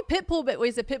 Call me Pitbull, but wait,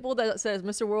 is it Pitbull that says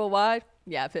Mr. Worldwide?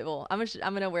 Yeah, Pitbull. I'm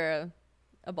going to wear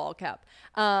a ball cap.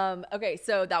 Okay.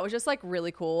 So that was just like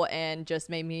really cool and just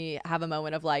made me have a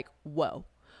moment of like, whoa,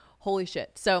 holy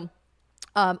shit. So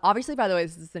obviously, by the way,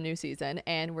 this is the new season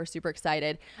and we're super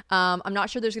excited. I'm not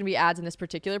sure there's going to be ads in this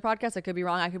particular podcast. I could be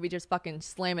wrong. I could be just fucking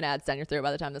slamming ads down your throat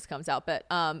by the time this comes out. But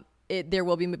there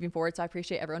will be moving forward. So I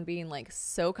appreciate everyone being like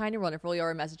so kind and wonderful. You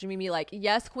are messaging me like,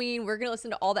 yes, queen, we're going to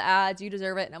listen to all the ads. You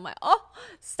deserve it. And I'm like, oh,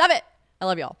 stop it. I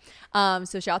love y'all.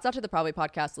 So shouts out to the Probably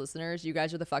Podcast listeners. You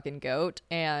guys are the fucking GOAT.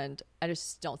 And I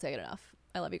just don't say it enough.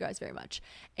 I love you guys very much.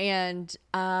 And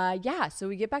yeah, so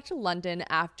we get back to London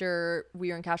after we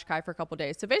were in Qashqai for a couple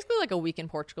days. So basically like a week in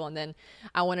Portugal. And then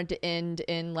I wanted to end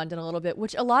in London a little bit,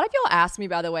 which a lot of y'all asked me,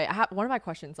 by the way. One of my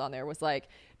questions on there was like,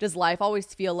 does life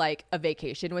always feel like a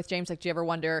vacation with James? Like, do you ever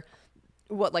wonder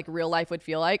what like real life would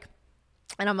feel like?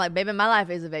 And I'm like, baby, my life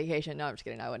is a vacation. No, I'm just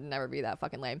kidding. I would never be that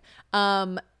fucking lame.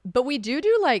 But we do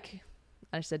like...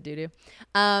 I just said doo-doo.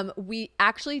 We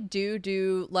actually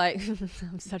do like,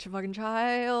 I'm such a fucking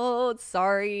child.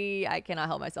 Sorry. I cannot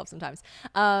help myself sometimes.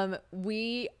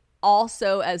 We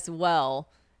also as well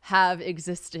have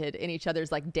existed in each other's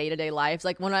like day-to-day lives.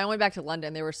 Like when I went back to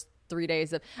London, there was 3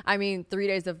 days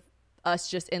of us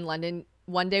just in London.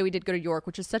 One day we did go to York,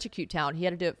 which is such a cute town. He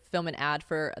had to film an ad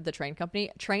for the train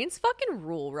company. Trains fucking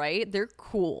rule, right? They're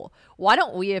cool. Why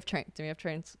don't we have trains? Do we have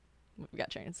trains? We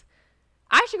got trains.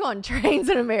 I should go on trains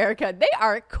in America. They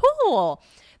are cool.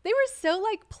 They were so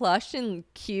like plush and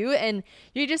cute, and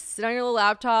you just sit on your little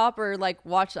laptop or like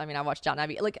watch. I mean, I watched Downton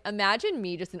Abbey. Like, imagine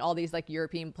me just in all these like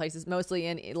European places, mostly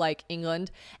in like England,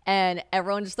 and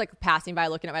everyone just like passing by,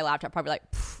 looking at my laptop, probably like,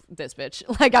 this bitch.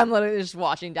 Like, I'm literally just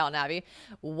watching Downton Abbey.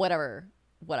 Whatever.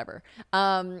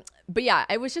 But yeah,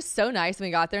 it was just so nice. And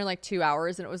we got there in like 2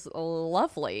 hours, and it was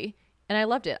lovely. And I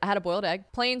loved it. I had a boiled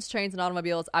egg. Planes, trains, and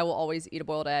automobiles, I will always eat a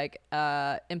boiled egg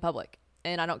in public.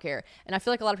 And I don't care. And I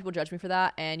feel like a lot of people judge me for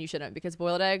that. And you shouldn't, because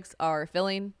boiled eggs are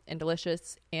filling and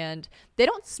delicious. And they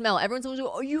don't smell. Everyone's always like,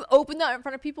 oh, you open that in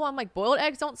front of people? I'm like, boiled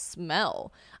eggs don't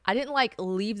smell. I didn't like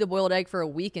leave the boiled egg for a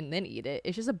week and then eat it.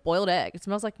 It's just a boiled egg. It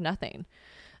smells like nothing.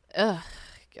 Ugh.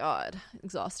 God,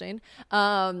 exhausting.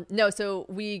 No, so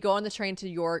we go on the train to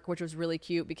York, which was really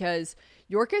cute because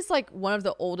York is like one of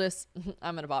the oldest.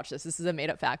 I'm gonna botch this. This is a made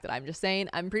up fact that I'm just saying.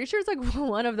 I'm pretty sure it's like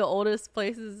one of the oldest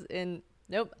places in.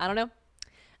 Nope, I don't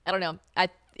know.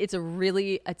 It's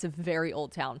a very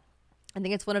old town. I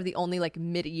think it's one of the only like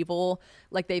medieval,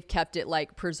 like they've kept it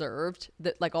like preserved.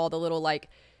 That like all the little like.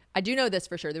 I do know this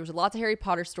for sure. There was lots of Harry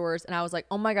Potter stores, and I was like,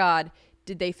 oh my God,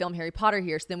 did they film Harry Potter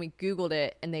here? So then we Googled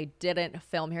it, and they didn't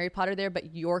film Harry Potter there,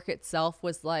 but York itself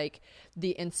was like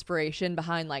the inspiration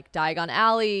behind like Diagon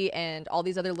Alley and all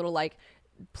these other little like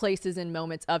places and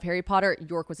moments of Harry Potter.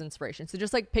 York was inspiration. So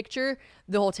just like picture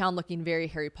the whole town looking very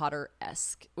Harry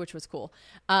Potter-esque, which was cool.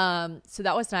 So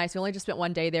that was nice. We only just spent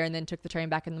one day there and then took the train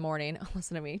back in the morning. Oh,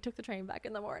 listen to me. Took the train back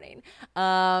in the morning.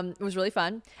 It was really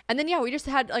fun. And then, yeah, we just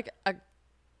had like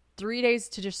 3 days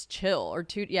to just chill, or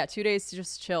 2 days to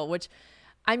just chill, which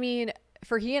I mean,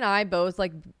 for he and I both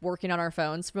like working on our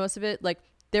phones for most of it, like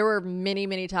there were many,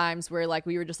 many times where like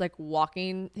we were just like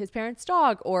walking his parents'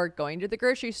 dog or going to the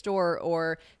grocery store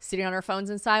or sitting on our phones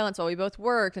in silence while we both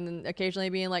worked, and then occasionally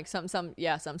being like, something.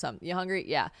 You hungry?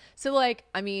 Yeah. So like,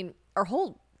 I mean, our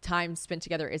whole time spent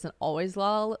together isn't always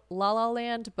la la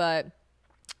land, but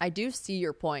I do see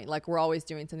your point. Like, we're always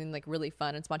doing something like really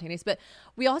fun and spontaneous, but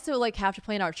we also like have to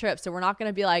plan our trip. So we're not going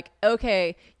to be like,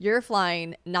 okay, you're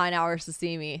flying 9 hours to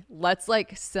see me. Let's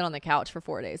like sit on the couch for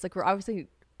 4 days. Like, we're obviously,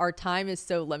 our time is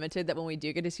so limited that when we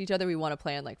do get to see each other, we want to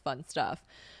plan like fun stuff.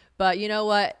 But you know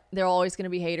what? There are always going to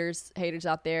be haters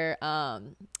out there.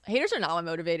 Haters are not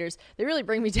my motivators. They really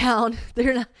bring me down.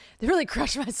 They really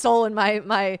crush my soul and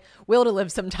my will to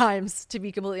live sometimes, to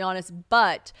be completely honest.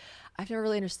 But I've never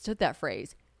really understood that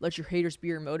phrase. Let your haters be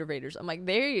your motivators. I'm like,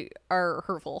 they are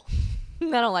hurtful. I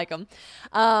don't like them.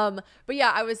 But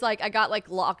yeah, I was like, I got like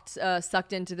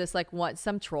sucked into this, like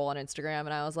some troll on Instagram.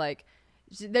 And I was like,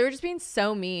 they were just being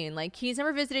so mean. Like, he's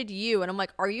never visited you. And I'm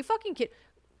like, are you fucking kidding?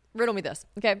 riddle me this.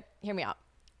 Okay, hear me out.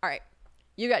 All right,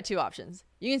 you got two options.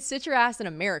 You can sit your ass in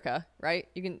America, right?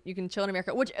 You can chill in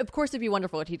America, which of course would be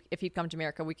wonderful if he'd come to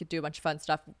America. We could do a bunch of fun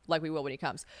stuff like we will when he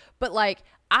comes. But like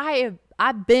I've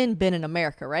been in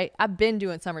America, right? I've been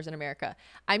doing summers in America.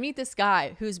 I meet this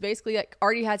guy who's basically like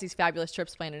already has these fabulous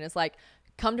trips planned and is like,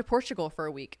 come to Portugal for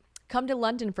a week, come to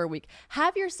London for a week,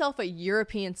 have yourself a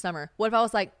European summer. What if I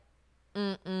was like,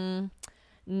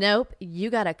 nope, you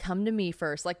gotta come to me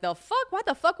first. Like, the fuck? Why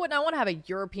the fuck wouldn't I want to have a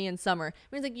European summer?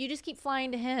 I mean, it's like, you just keep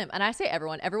flying to him. And I say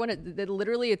everyone,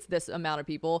 literally it's this amount of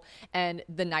people, and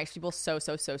the nice people so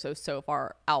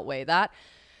far outweigh that.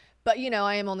 But, you know,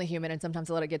 I am only human, and sometimes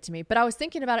I let it get to me. But I was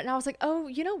thinking about it, and I was like, oh,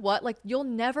 you know what? Like, you'll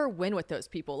never win with those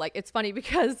people. Like, it's funny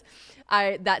because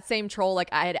that same troll, like,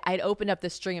 I had opened up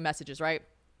this string of messages, right?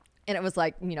 And it was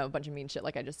like, you know, a bunch of mean shit,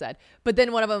 like I just said. But then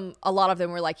a lot of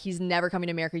them were like, he's never coming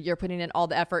to America. You're putting in all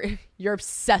the effort. You're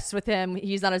obsessed with him.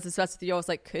 He's not as obsessed with you. I was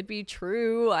like, could be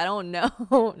true. I don't know.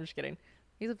 I'm just kidding.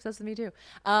 He's obsessed with me too.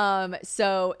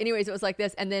 So anyways, it was like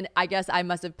this. And then I guess I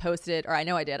must have posted, or I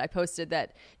know I did. I posted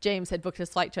that James had booked his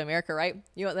flight to America, right?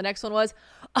 You know what the next one was?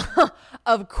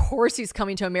 Of course he's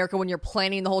coming to America when you're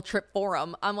planning the whole trip for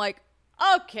him. I'm like,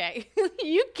 okay,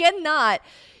 you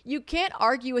can't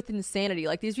argue with insanity.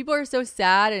 Like, these people are so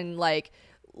sad, and like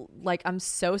I'm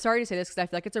so sorry to say this because I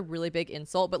feel like it's a really big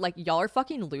insult, but like, y'all are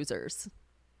fucking losers.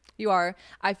 You are.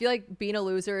 I feel like being a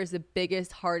loser is the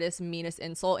biggest, hardest, meanest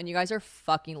insult, and you guys are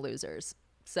fucking losers.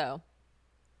 So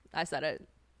I said it.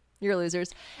 You're losers.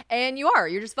 And you are.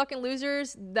 You're just fucking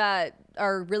losers that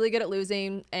are really good at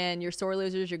losing, and you're sore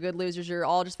losers, you're good losers, you're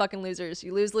all just fucking losers.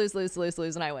 You lose,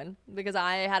 and I win. Because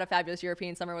I had a fabulous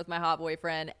European summer with my hot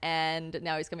boyfriend, and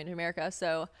now he's coming to America,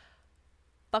 so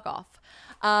fuck off.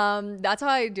 That's how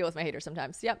I deal with my haters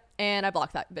sometimes. Yep. And I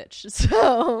block that bitch.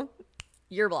 So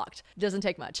you're blocked. Doesn't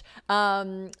take much.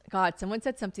 God, someone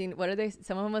said something.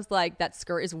 Someone was like, that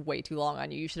skirt is way too long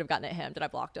on you. You should have gotten it hemmed, and I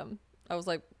blocked him. I was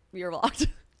like, you're blocked.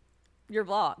 You're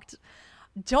blocked.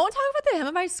 Don't talk about the hem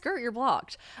of my skirt. You're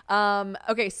blocked.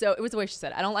 Okay, so it was the way she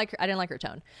said it. I didn't like her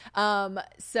tone.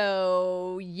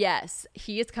 So yes,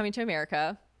 he is coming to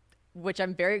America, which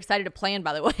I'm very excited to plan,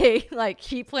 by the way. Like,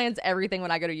 he plans everything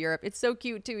when I go to Europe. It's so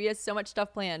cute too. He has so much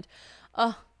stuff planned.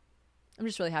 I'm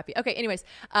just really happy. Okay, anyways,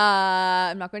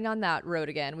 I'm not going down that road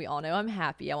again. We all know I'm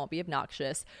happy. I won't be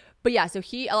obnoxious. But yeah, so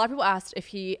a lot of people asked if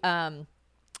he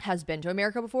has been to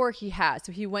America before. He has.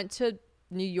 So he went to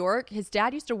New York. His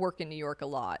dad used to work in New York a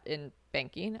lot in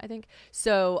banking, I think.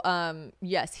 So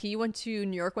yes, he went to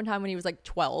New York one time when he was like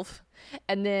 12,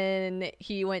 and then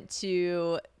he went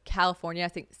to California, I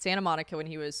think Santa Monica, when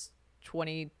he was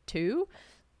 22.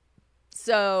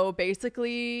 So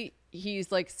basically he's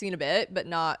like seen a bit, but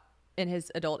not in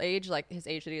his adult age, like his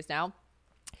age that he is now.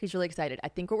 He's really excited. I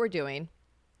think what we're doing,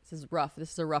 this is rough.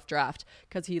 This is a rough draft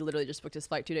because he literally just booked his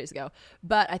flight 2 days ago.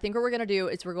 But I think what we're going to do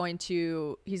is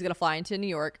he's going to fly into New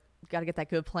York. Got to get that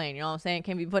good plane. You know what I'm saying?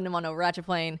 Can't be putting him on a ratchet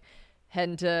plane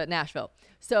heading to Nashville.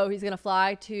 So he's going to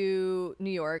fly to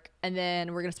New York, and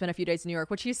then we're going to spend a few days in New York,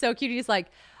 which he's so cute. He's like,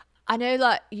 I know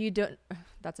that you don't,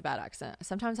 that's a bad accent.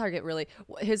 Sometimes I get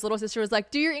his little sister was like,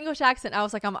 do your English accent. I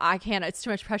was like, I can't, it's too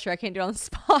much pressure. I can't do it on the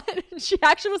spot. And she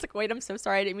actually was like, wait, I'm so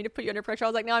sorry. I didn't mean to put you under pressure. I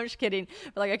was like, no, I'm just kidding.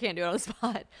 But like, I can't do it on the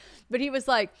spot. But he was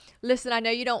like, listen, I know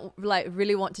you don't like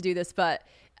really want to do this, but,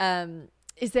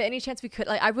 is there any chance we could,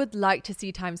 like, I would like to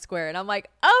see Times Square. And I'm like,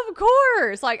 of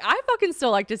course. Like, I fucking still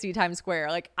like to see Times Square.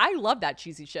 Like, I love that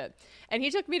cheesy shit. And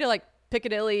he took me to like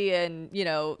Piccadilly and, you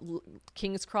know,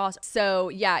 King's Cross. So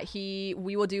yeah,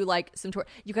 we will do like some tour.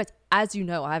 You guys, as you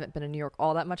know, I haven't been in New York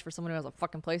all that much for someone who has a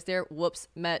fucking place there. Whoops,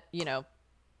 met, you know,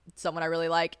 someone I really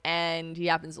like, and he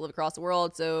happens to live across the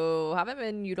world, so haven't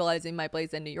been utilizing my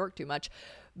place in New York too much.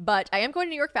 But I am going to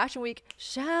New York Fashion Week.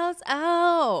 Shouts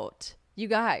out, you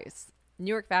guys. New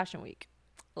York Fashion Week.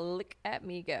 Look at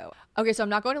me go. Okay, so I'm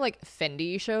not going to like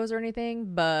Fendi shows or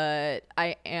anything, but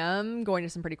I am going to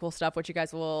some pretty cool stuff, which you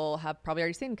guys will have probably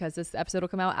already seen because this episode will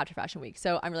come out after Fashion Week.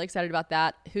 So I'm really excited about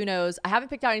that. Who knows? I haven't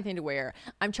picked out anything to wear.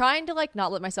 I'm trying to like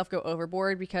not let myself go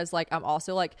overboard because like I'm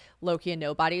also like low-key a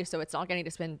nobody, so it's not getting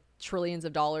to spend trillions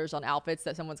of dollars on outfits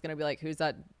that someone's going to be like, who's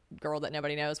that girl that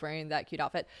nobody knows wearing that cute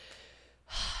outfit?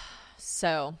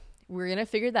 So we're going to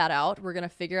figure that out. We're going to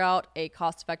figure out a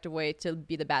cost-effective way to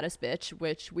be the baddest bitch,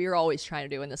 which we're always trying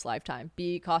to do in this lifetime.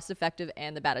 Be cost-effective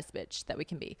and the baddest bitch that we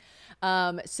can be.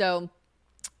 So,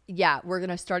 yeah, we're going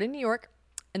to start in New York,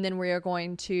 and then we are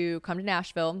going to come to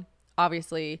Nashville.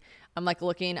 Obviously, I'm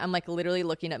literally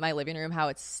looking at my living room, how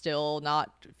it's still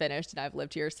not finished, and I've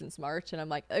lived here since March, and I'm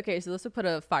like, okay, so this will put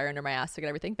a fire under my ass to get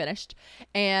everything finished.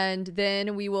 And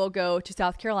then we will go to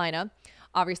South Carolina.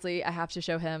 obviously I have to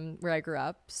show him where I grew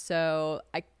up. So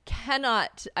I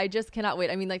just cannot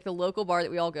wait. I mean, like the local bar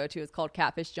that we all go to is called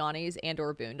Catfish Johnny's and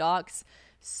or Boondocks.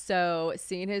 So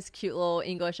seeing his cute little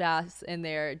English ass in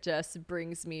there just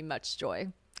brings me much joy.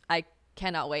 I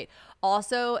cannot wait.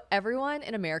 Also, everyone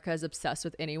in America is obsessed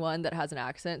with anyone that has an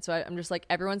accent. So I'm just like,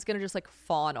 everyone's going to just like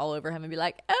fawn all over him and be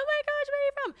like, oh my gosh, where are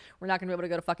you from? We're not going to be able to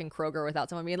go to fucking Kroger without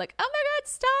someone being like, oh my God,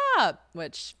 stop.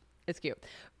 Which is cute.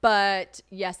 But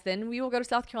yes, then we will go to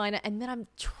South Carolina. And then I'm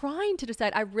trying to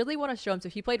decide, I really want to show him. So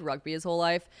he played rugby his whole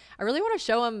life. I really want to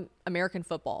show him American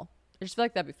football. I just feel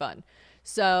like that'd be fun.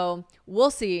 So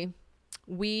we'll see.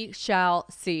 We shall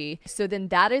see. So then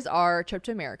that is our trip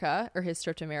to America, or his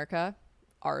trip to America,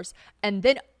 ours. And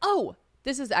then, oh,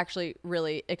 this is actually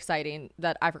really exciting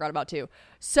that I forgot about too.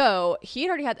 So he had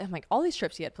already had, I'm like, all these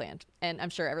trips he had planned. And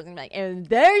I'm sure everything like, and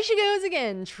there she goes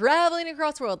again, traveling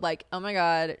across the world. Like, oh my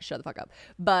God, shut the fuck up.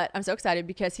 But I'm so excited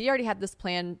because he already had this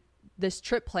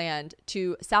trip planned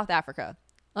to South Africa.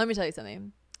 Let me tell you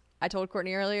something. I told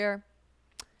Courtney earlier,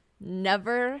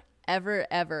 never, ever,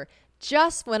 ever.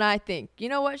 Just when I think, you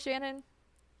know what, Shannon?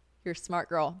 You're a smart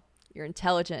girl. You're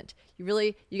intelligent.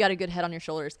 You got a good head on your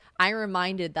shoulders. I'm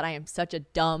reminded that I am such a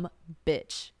dumb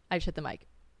bitch. I just hit the mic,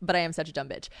 but I am such a dumb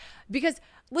bitch. Because,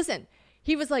 listen,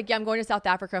 he was like, yeah, I'm going to South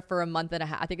Africa for a month and a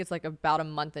half. I think it's like about a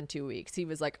month and 2 weeks. He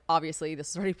was like, obviously, this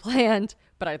is already planned,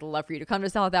 but I'd love for you to come to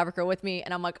South Africa with me.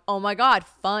 And I'm like, oh my God,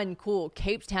 fun, cool,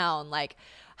 Cape Town. Like,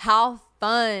 how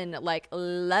fun, like,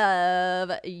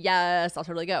 love. Yes, I'll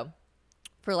totally go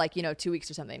for like, 2 weeks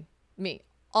or something. Me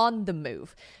on the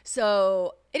move.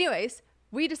 So anyways,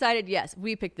 we decided, yes,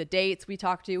 we picked the dates we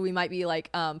talked to. We might be like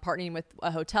partnering with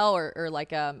a hotel or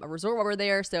like a resort while we're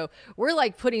there. So we're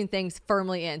like putting things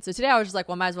firmly in. So today I was just like,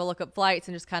 well, might as well look up flights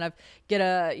and just kind of get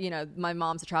my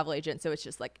mom's a travel agent. So it's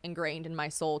just like ingrained in my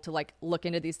soul to like look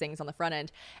into these things on the front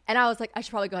end. And I was like, I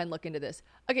should probably go ahead and look into this.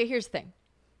 Okay, here's the thing.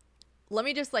 Let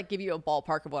me just like give you a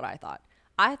ballpark of what I thought.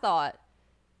 I thought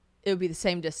it would be the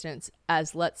same distance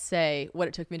as, let's say, what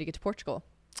it took me to get to Portugal.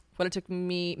 What it took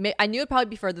me, I knew it'd probably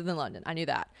be further than London. I knew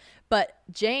that. But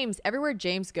everywhere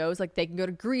James goes, like they can go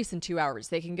to Greece in 2 hours.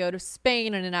 They can go to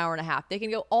Spain in an hour and a half. They can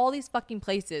go all these fucking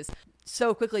places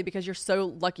so quickly because you're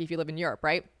so lucky if you live in Europe,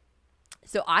 right?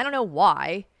 So I don't know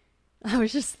why. I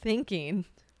was just thinking.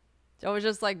 I was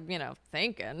just like,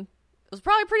 thinking. It was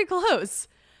probably pretty close.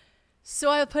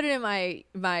 So I put it in my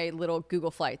little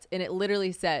Google Flights, and it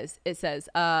literally says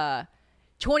 28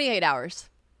 hours.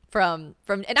 From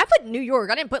and I put New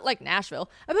York. I didn't put like Nashville.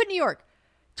 I put New York.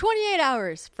 28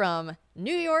 hours from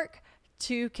New York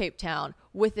to Cape Town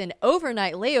with an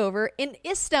overnight layover in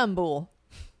Istanbul.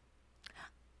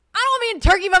 I don't want to be in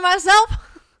Turkey by myself.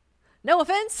 No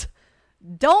offense.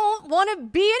 Don't want to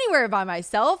be anywhere by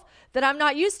myself that I'm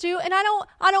not used to, and I don't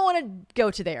want to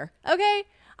go to there. Okay?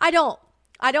 I don't,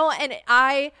 and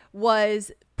I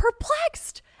was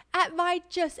perplexed at my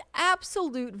just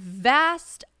absolute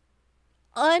vast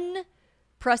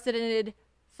unprecedented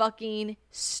fucking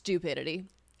stupidity.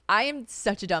 I am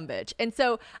such a dumb bitch. And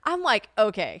so I'm like,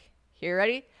 okay, you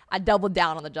ready? I doubled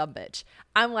down on the dumb bitch.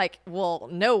 I'm like, well,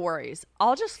 no worries.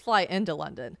 I'll just fly into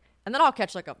London and then I'll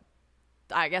catch like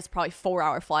I guess probably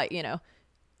 4-hour flight, to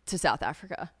South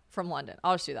Africa from London.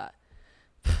 I'll just do that.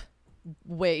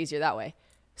 Way easier that way.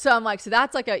 So I'm like, so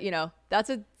that's like that's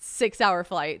a 6-hour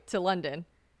flight to London.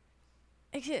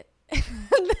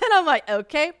 And then I'm like,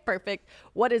 okay, perfect.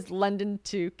 What is London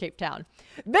to Cape Town?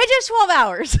 Bitch, it's 12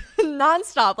 hours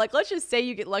nonstop. Like, let's just say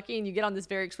you get lucky and you get on this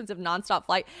very expensive nonstop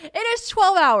flight. It is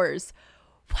 12 hours.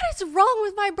 What is wrong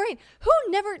with my brain? Who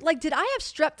never, did I have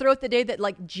strep throat the day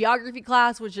that geography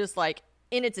class was just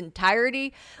in its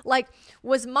entirety?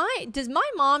 Does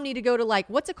my mom need to go to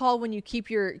what's it called when you keep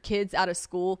your kids out of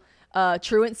school?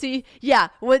 Truancy? Yeah.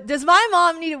 Does my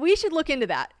mom need it? We should look into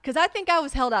that because I think I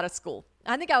was held out of school.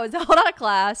 I think I was held out of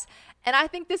class, and I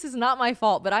think this is not my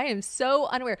fault, but I am so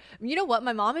unaware. You know what?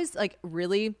 My mom is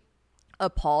really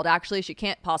appalled, actually. She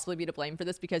can't possibly be to blame for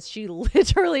this because she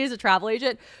literally is a travel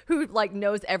agent who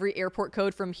knows every airport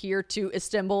code from here to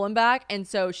Istanbul and back. And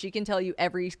so she can tell you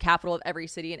every capital of every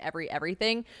city and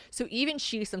everything. So even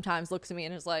she sometimes looks at me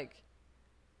and is like,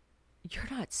 you're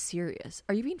not serious.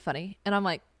 Are you being funny? And I'm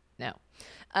like, no.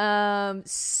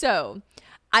 So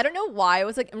I don't know why I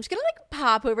was like, I'm just gonna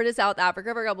pop over to South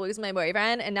Africa for a couple weeks with my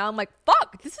boyfriend, and now I'm like,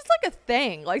 fuck, this is a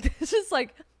thing. This is I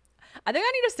think I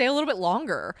need to stay a little bit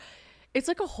longer. It's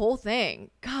a whole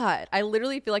thing. God, I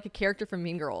literally feel like a character from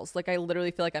Mean Girls. I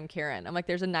literally feel like I'm Karen. I'm like,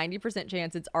 there's a 90%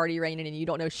 chance it's already raining and you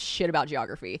don't know shit about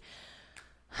geography.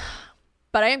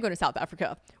 But I am going to South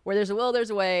Africa, where there's a will, there's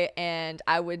a way, and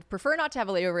I would prefer not to have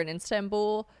a layover in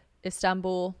Istanbul.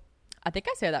 I think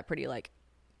I say that pretty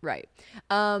Right.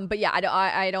 But yeah,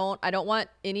 I don't want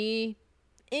any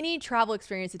travel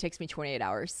experience that takes me 28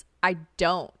 hours. I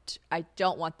don't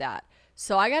want that.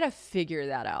 So I got to figure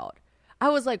that out. I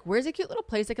was like, where's a cute little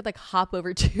place I could like hop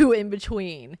over to in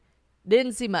between?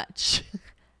 Didn't see much.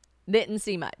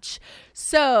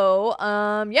 So,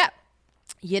 yeah,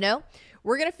 you know,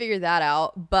 we're going to figure that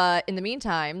out. But in the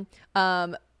meantime,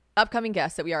 upcoming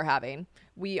guests that we are having,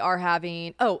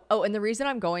 and the reason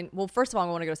I'm going, well, first of all,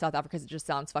 I want to go to South Africa because it just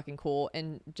sounds fucking cool.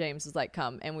 And James is like,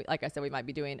 come. And we, like I said, we might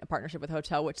be doing a partnership with a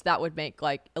hotel, which that would make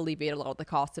like alleviate a lot of the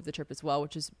cost of the trip as well,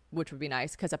 which would be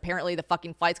nice. Cause apparently the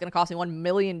fucking flight's going to cost me $1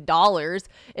 million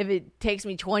if it takes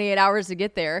me 28 hours to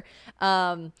get there.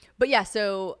 But yeah,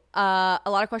 so, a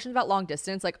lot of questions about long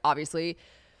distance, like obviously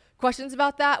questions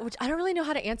about that, which I don't really know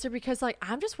how to answer because like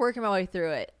I'm just working my way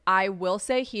through it. I will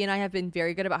say he and I have been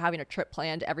very good about having a trip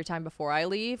planned every time before I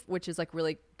leave, which is like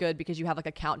really good because you have like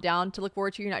a countdown to look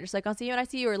forward to. You're not just like, I'll see you when I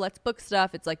see you, or let's book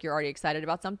stuff. It's like you're already excited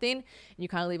about something and you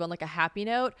kind of leave on like a happy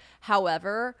note.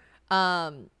 However,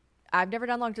 I've never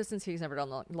done long distance. He's never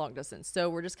done long distance. So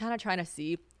we're just kind of trying to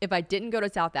see. If I didn't go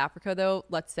to South Africa though,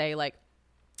 let's say like,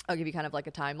 I'll give you kind of like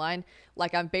a timeline.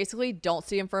 Like I'm basically don't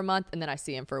see him for a month and then I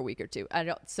see him for a week or two.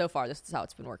 So far, this is how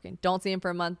it's been working. Don't see him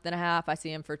for a month and a half. I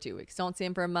see him for 2 weeks. Don't see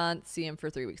him for a month, see him for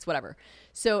 3 weeks, whatever.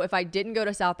 So if I didn't go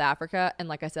to South Africa, and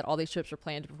like I said, all these trips were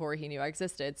planned before he knew I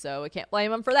existed. So I can't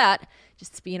blame him for that.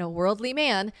 Just being a worldly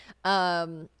man.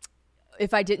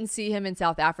 If I didn't see him in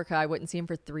South Africa, I wouldn't see him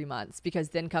for 3 months because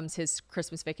then comes his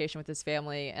Christmas vacation with his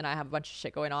family and I have a bunch of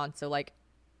shit going on. So like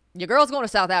your girl's going to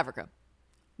South Africa.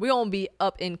 We gonna be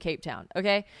up in Cape Town,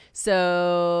 okay?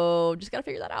 So just gotta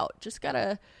figure that out. Just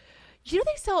gotta, they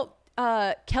sell.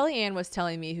 Kellyanne was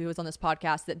telling me, who was on this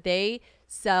podcast, that they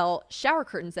sell shower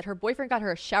curtains. That her boyfriend got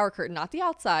her a shower curtain, not the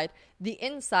outside. The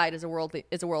inside is a world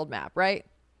map, right?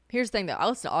 Here's the thing though, I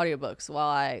listen to audiobooks while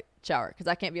I shower because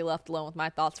I can't be left alone with my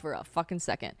thoughts for a fucking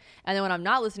second. And then when I'm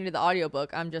not listening to the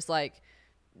audiobook, I'm just like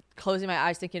closing my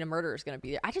eyes, thinking a murderer is gonna be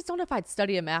there. I just don't know if I'd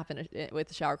study a map with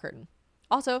a shower curtain.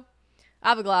 Also, I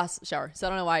have a glass shower, so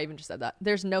I don't know why I even just said that.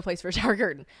 There's no place for a shower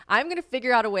curtain. I'm going to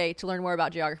figure out a way to learn more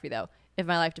about geography, though, if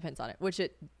my life depends on it, which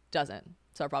it doesn't,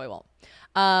 so I probably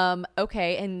won't.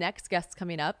 Okay, and next guest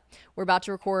coming up. We're about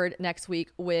to record next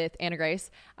week with Anna Grace.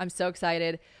 I'm so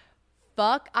excited.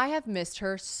 Fuck, I have missed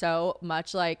her so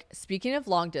much. Like, speaking of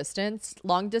long distance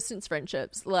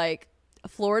friendships, like,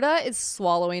 Florida is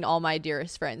swallowing all my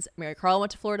dearest friends. Mary Carl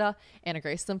went to Florida. Anna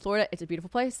Grace is in Florida. It's a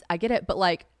beautiful place. I get it, but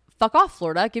like, fuck off,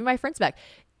 Florida. Give me my friends back.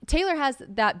 Taylor has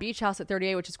that beach house at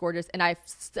 30A, which is gorgeous. And I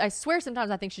swear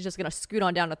sometimes I think she's just going to scoot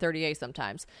on down to 30A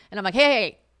sometimes. And I'm like,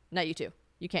 hey, not you two.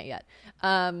 You can't yet.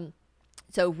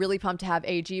 So really pumped to have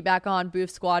AG back on.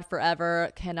 Booth Squad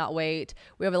forever. Cannot wait.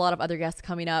 We have a lot of other guests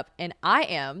coming up. And I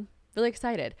am really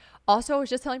excited. Also, I was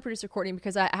just telling producer Courtney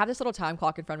because I have this little time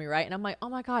clock in front of me, right? And I'm like, oh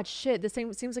my God, shit, this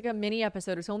thing seems like a mini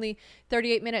episode. It's only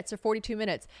 38 minutes or 42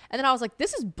 minutes. And then I was like,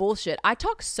 this is bullshit. I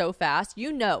talk so fast.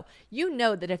 You know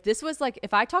that if this was like,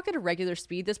 if I talk at a regular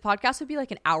speed, this podcast would be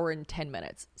like an hour and 10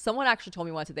 minutes. Someone actually told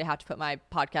me once that they have to put my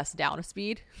podcast down a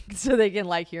speed so they can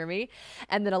like hear me.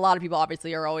 And then a lot of people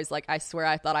obviously are always like, I swear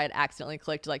I thought I had accidentally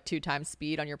clicked like 2 times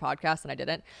speed on your podcast and I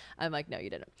didn't. I'm like, no, you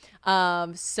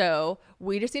didn't. So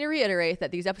we just need to reiterate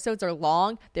that these episodes are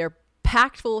long. They're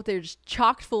packed full. They're just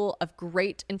chocked full of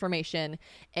great information.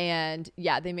 And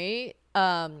yeah, they may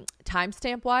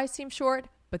timestamp wise seem short,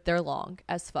 but they're long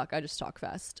as fuck. I just talk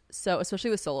fast. So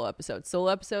especially with solo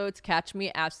episodes catch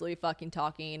me absolutely fucking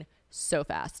talking so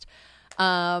fast.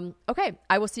 Okay.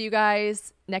 I will see you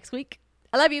guys next week.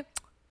 I love you.